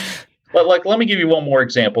 But let me give you one more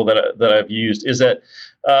example that I've used is that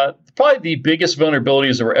probably the biggest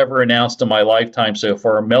vulnerabilities that were ever announced in my lifetime so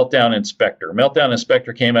far are Meltdown Inspector. Meltdown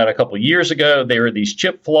Inspector came out a couple of years ago. They were these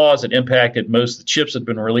chip flaws that impacted most of the chips that had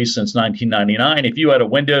been released since 1999. If you had a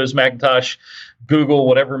Windows, Macintosh, Google,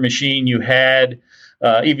 whatever machine you had,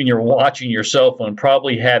 even your watch and your cell phone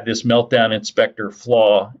probably had this Meltdown Inspector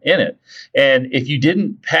flaw in it. And if you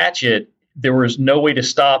didn't patch it, there was no way to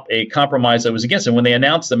stop a compromise that was against it. When they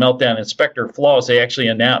announced the Meltdown Inspector flaws, they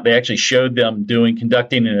actually showed them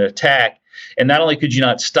conducting an attack. And not only could you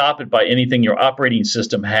not stop it by anything your operating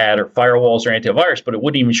system had or firewalls or antivirus, but it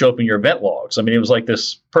wouldn't even show up in your event logs. I mean, it was like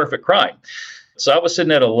this perfect crime. So I was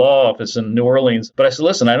sitting at a law office in New Orleans, but I said,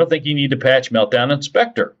 listen, I don't think you need to patch Meltdown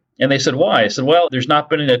Inspector. And they said, why? I said, well, there's not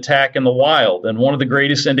been an attack in the wild. And one of the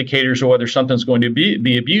greatest indicators of whether something's going to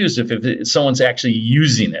be abused if someone's actually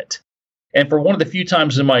using it. And for one of the few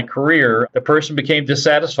times in my career, the person became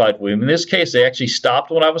dissatisfied with me. In this case, they actually stopped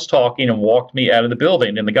when I was talking and walked me out of the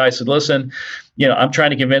building. And the guy said, listen, I'm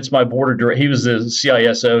trying to convince my board of directors. He was the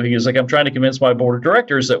CISO. He was like, I'm trying to convince my board of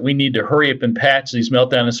directors that we need to hurry up and patch these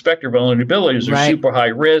Meltdown Inspector vulnerabilities. They're super high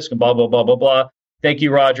risk and blah, blah, blah, blah, blah. Thank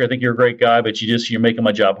you, Roger. I think you're a great guy, but you're making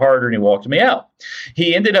my job harder. And he walked me out.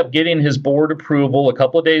 He ended up getting his board approval. A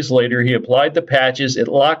couple of days later, he applied the patches. It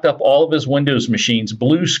locked up all of his Windows machines,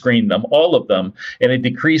 blue screened them, all of them, and it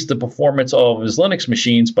decreased the performance of all of his Linux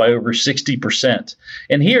machines by over 60%.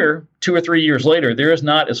 And here, 2 or 3 years later, there has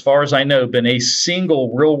not, as far as I know, been a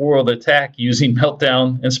single real-world attack using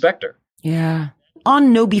Meltdown Inspector. Yeah.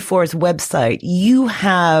 On KnowBe4's website, you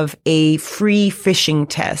have a free phishing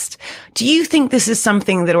test. Do you think this is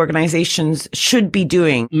something that organizations should be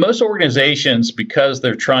doing? Most organizations, because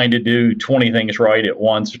they're trying to do 20 things right at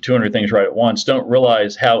once or 200 things right at once, don't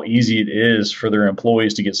realize how easy it is for their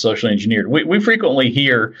employees to get socially engineered. We frequently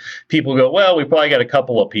hear people go, well, we probably got a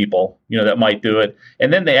couple of people, that might do it.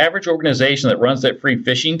 And then the average organization that runs that free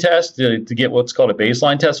phishing test to get what's called a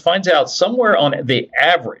baseline test finds out somewhere on the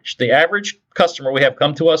average customer we have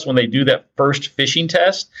come to us when they do that first phishing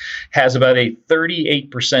test has about a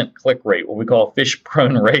 38% click rate, what we call a fish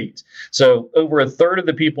prone rate. So over a third of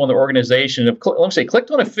the people in the organization have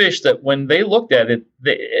clicked on a fish that when they looked at it,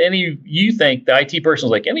 you think the IT person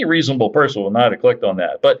is like, any reasonable person will not have clicked on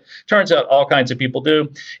that. But turns out all kinds of people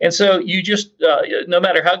do. And so you just, no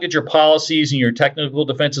matter how good your policies and your technical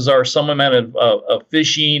defenses are, some amount of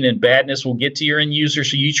phishing and badness will get to your end user.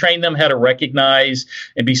 So you train them how to recognize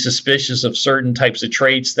and be suspicious of certain types of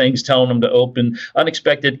traits, things telling them to open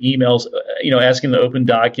unexpected emails, asking them to open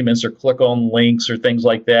documents or click on links or things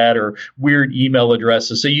like that, or weird email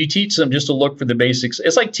addresses. So you teach them just to look for the basics.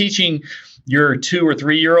 It's like teaching your 2 or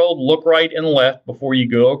 3 year old look right and left before you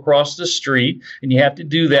go across the street. And you have to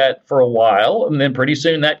do that for a while. And then pretty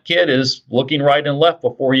soon that kid is looking right and left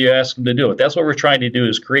before you ask them to do it. That's what we're trying to do,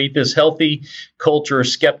 is create this healthy culture of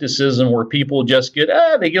skepticism where people just they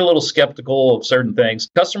get a little skeptical of certain things.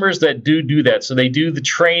 Customers that do that, so they do the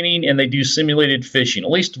training and they do simulated phishing at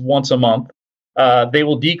least once a month. They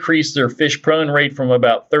will decrease their fish prone rate from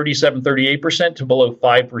about 37-38% to below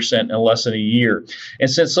 5% in less than a year. And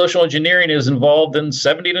since social engineering is involved in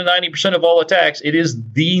 70 to 90% of all attacks, it is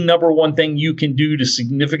the number one thing you can do to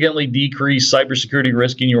significantly decrease cybersecurity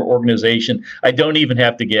risk in your organization. I don't even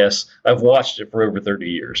have to guess. I've watched it for over 30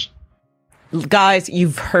 years. Guys,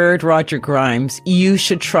 you've heard Roger Grimes. You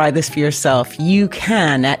should try this for yourself. You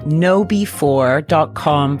can at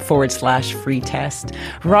knowbe4.com/free test.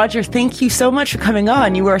 Roger, thank you so much for coming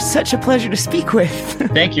on. You are such a pleasure to speak with.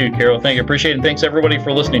 Thank you, Carol. Thank you. Appreciate it. And thanks, everybody,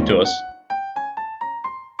 for listening to us.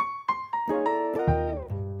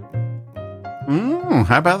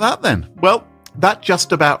 How about that then? Well, that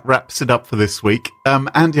just about wraps it up for this week.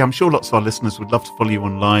 Andy, I'm sure lots of our listeners would love to follow you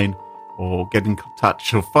online or get in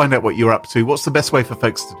touch or find out what you're up to. What's the best way for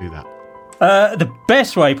folks to do that? The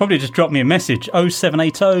best way, probably just drop me a message,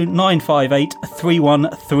 0780 958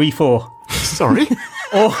 3134. Sorry?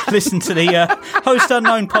 Or listen to the Host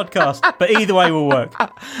Unknown podcast. But either way will work.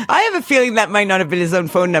 I have a feeling that might not have been his own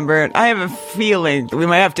phone number. I have a feeling we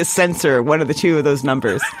might have to censor one of the two of those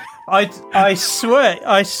numbers. I swear,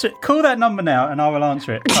 call that number now and I will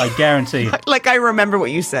answer it. I guarantee you. Like I remember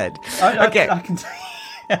what you said. Okay. I can tell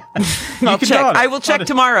you. I'll check. I will check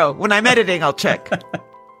tomorrow. When I'm editing, I'll check.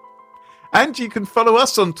 And you can follow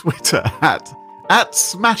us on Twitter at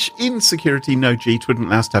Smash Insecurity, no G, Twitter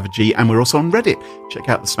allows to have a G, and we're also on Reddit. Check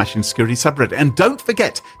out the Smash Insecurity subreddit. And don't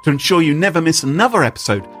forget to ensure you never miss another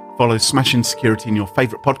episode. Follow Smash Insecurity in your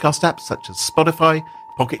favourite podcast apps such as Spotify,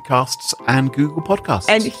 Pocket Casts, and Google Podcasts.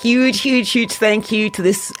 And huge thank you to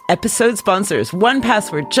this episode's sponsors,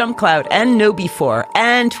 1Password, JumpCloud, and KnowBe4,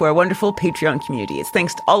 and to our wonderful Patreon community. It's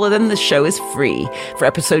thanks to all of them the show is free. For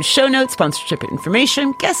episode show notes, sponsorship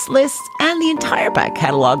information, guest lists, and the entire back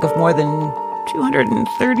catalogue of more than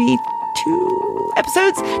 232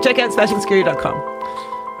 episodes, check out smashinsecurity.com.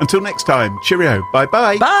 Until next time, cheerio.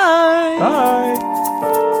 Bye-bye. Bye. Bye.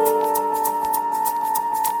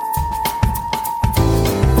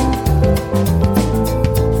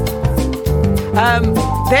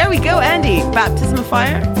 There we go, Andy. Baptism of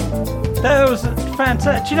fire. That was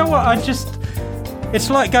fantastic. Do you know what? It's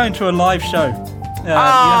like going to a live show.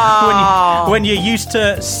 When you're used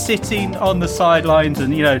to sitting on the sidelines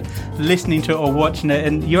and, listening to it or watching it,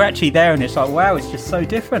 and you're actually there and it's like, wow, it's just so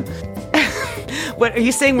different. What, are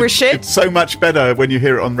you saying we're shit? It's so much better when you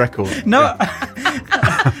hear it on record. No. Yeah.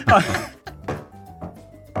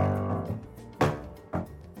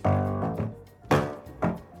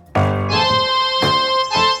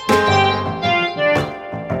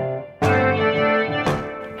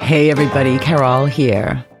 Hey everybody, Carol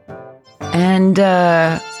here. And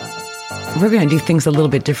we're going to do things a little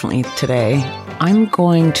bit differently today. I'm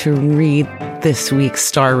going to read this week's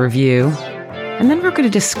star review, and then we're going to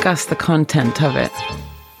discuss the content of it.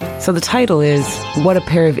 So the title is, What a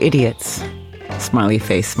Pair of Idiots. Smiley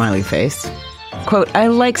face, smiley face. Quote, I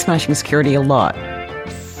like Smashing Security a lot.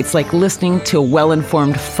 It's like listening to a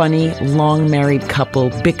well-informed, funny, long-married couple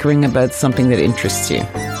bickering about something that interests you.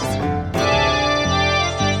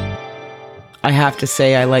 I have to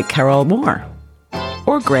say I like Carol more.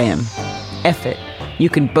 Or Graham. F it. You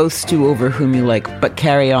can both stew over whom you like, but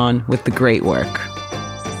carry on with the great work.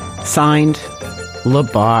 Signed,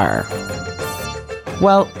 Labar.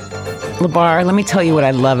 Well, Labar, let me tell you what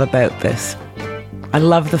I love about this. I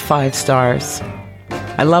love the 5 stars.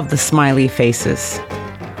 I love the smiley faces.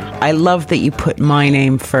 I love that you put my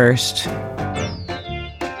name first.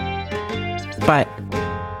 But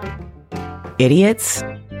idiots?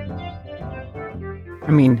 I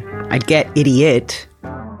mean, I get idiot.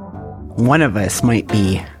 One of us might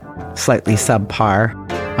be slightly subpar.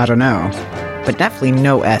 I don't know. But definitely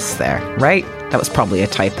no S there, right? That was probably a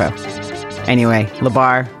typo. Anyway,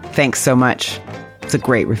 Labar, thanks so much. It's a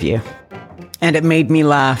great review. And it made me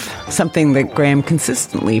laugh, something that Graham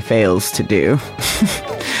consistently fails to do.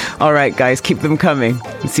 All right, guys, keep them coming.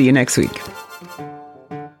 See you next week.